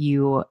think that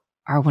you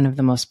are one of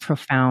the most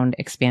profound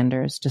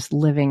expanders, just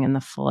living in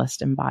the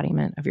fullest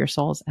embodiment of your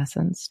soul's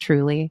essence.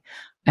 Truly,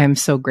 I'm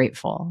so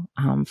grateful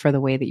for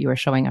the way that you are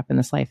showing up in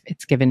this life.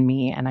 It's given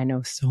me, and I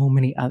know so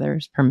many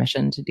others,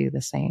 permission to do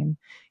the same.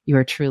 You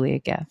are truly a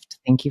gift.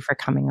 Thank you for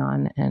coming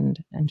on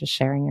and just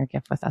sharing your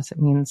gift with us. It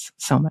means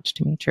so much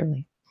to me,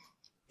 truly.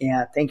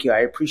 Yeah, thank you. I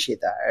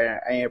appreciate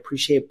that. I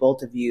appreciate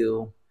both of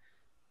you,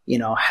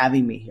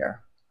 having me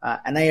here.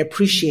 And I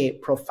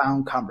appreciate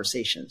profound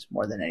conversations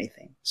more than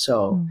anything.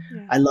 So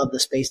I love the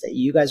space that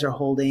you guys are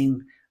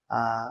holding.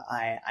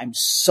 I'm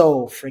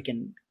so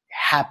freaking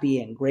happy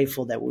and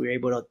grateful that we were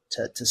able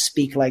to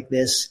speak like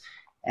this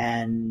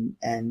and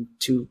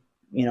to,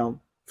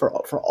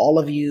 for all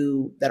of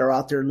you that are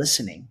out there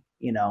listening,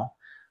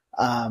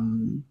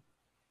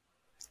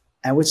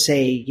 I would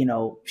say,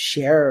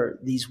 share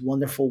these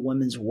wonderful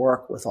women's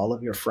work with all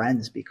of your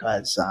friends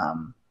because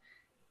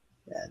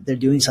they're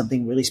doing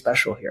something really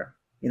special here,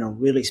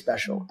 really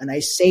special. And I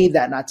say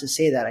that not to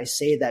say that. I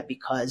say that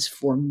because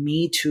for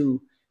me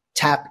to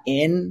tap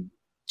in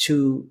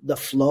to the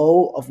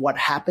flow of what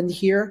happened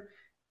here,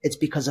 it's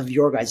because of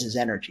your guys'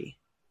 energy.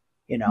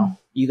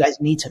 You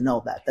guys need to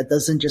know that. That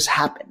doesn't just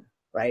happen,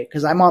 right?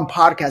 Because I'm on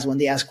podcasts when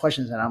they ask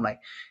questions and I'm like,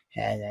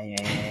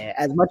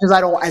 as much as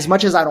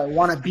I don't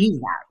want to be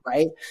that,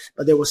 right?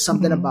 But there was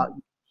something about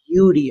the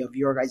beauty of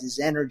your guys'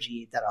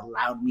 energy that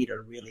allowed me to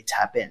really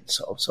tap in.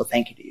 So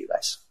thank you to you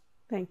guys.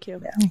 Thank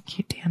you. Yeah. Thank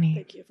you, Danny.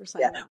 Thank you for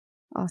signing up.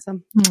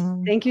 Awesome.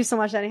 Thank you so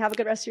much, Danny. Have a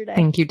good rest of your day.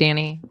 Thank you,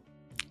 Danny.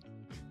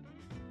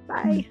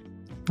 Bye.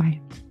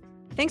 Bye.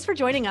 Thanks for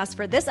joining us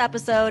for this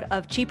episode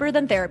of Cheaper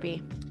Than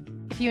Therapy.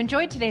 If you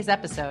enjoyed today's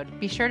episode,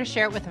 be sure to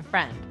share it with a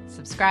friend,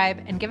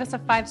 subscribe, and give us a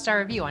 5-star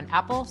review on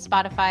Apple,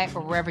 Spotify,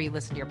 or wherever you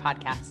listen to your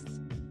podcasts.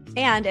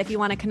 And if you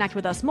want to connect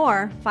with us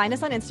more, find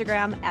us on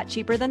Instagram at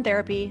Cheaper Than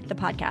Therapy, the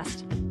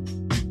podcast.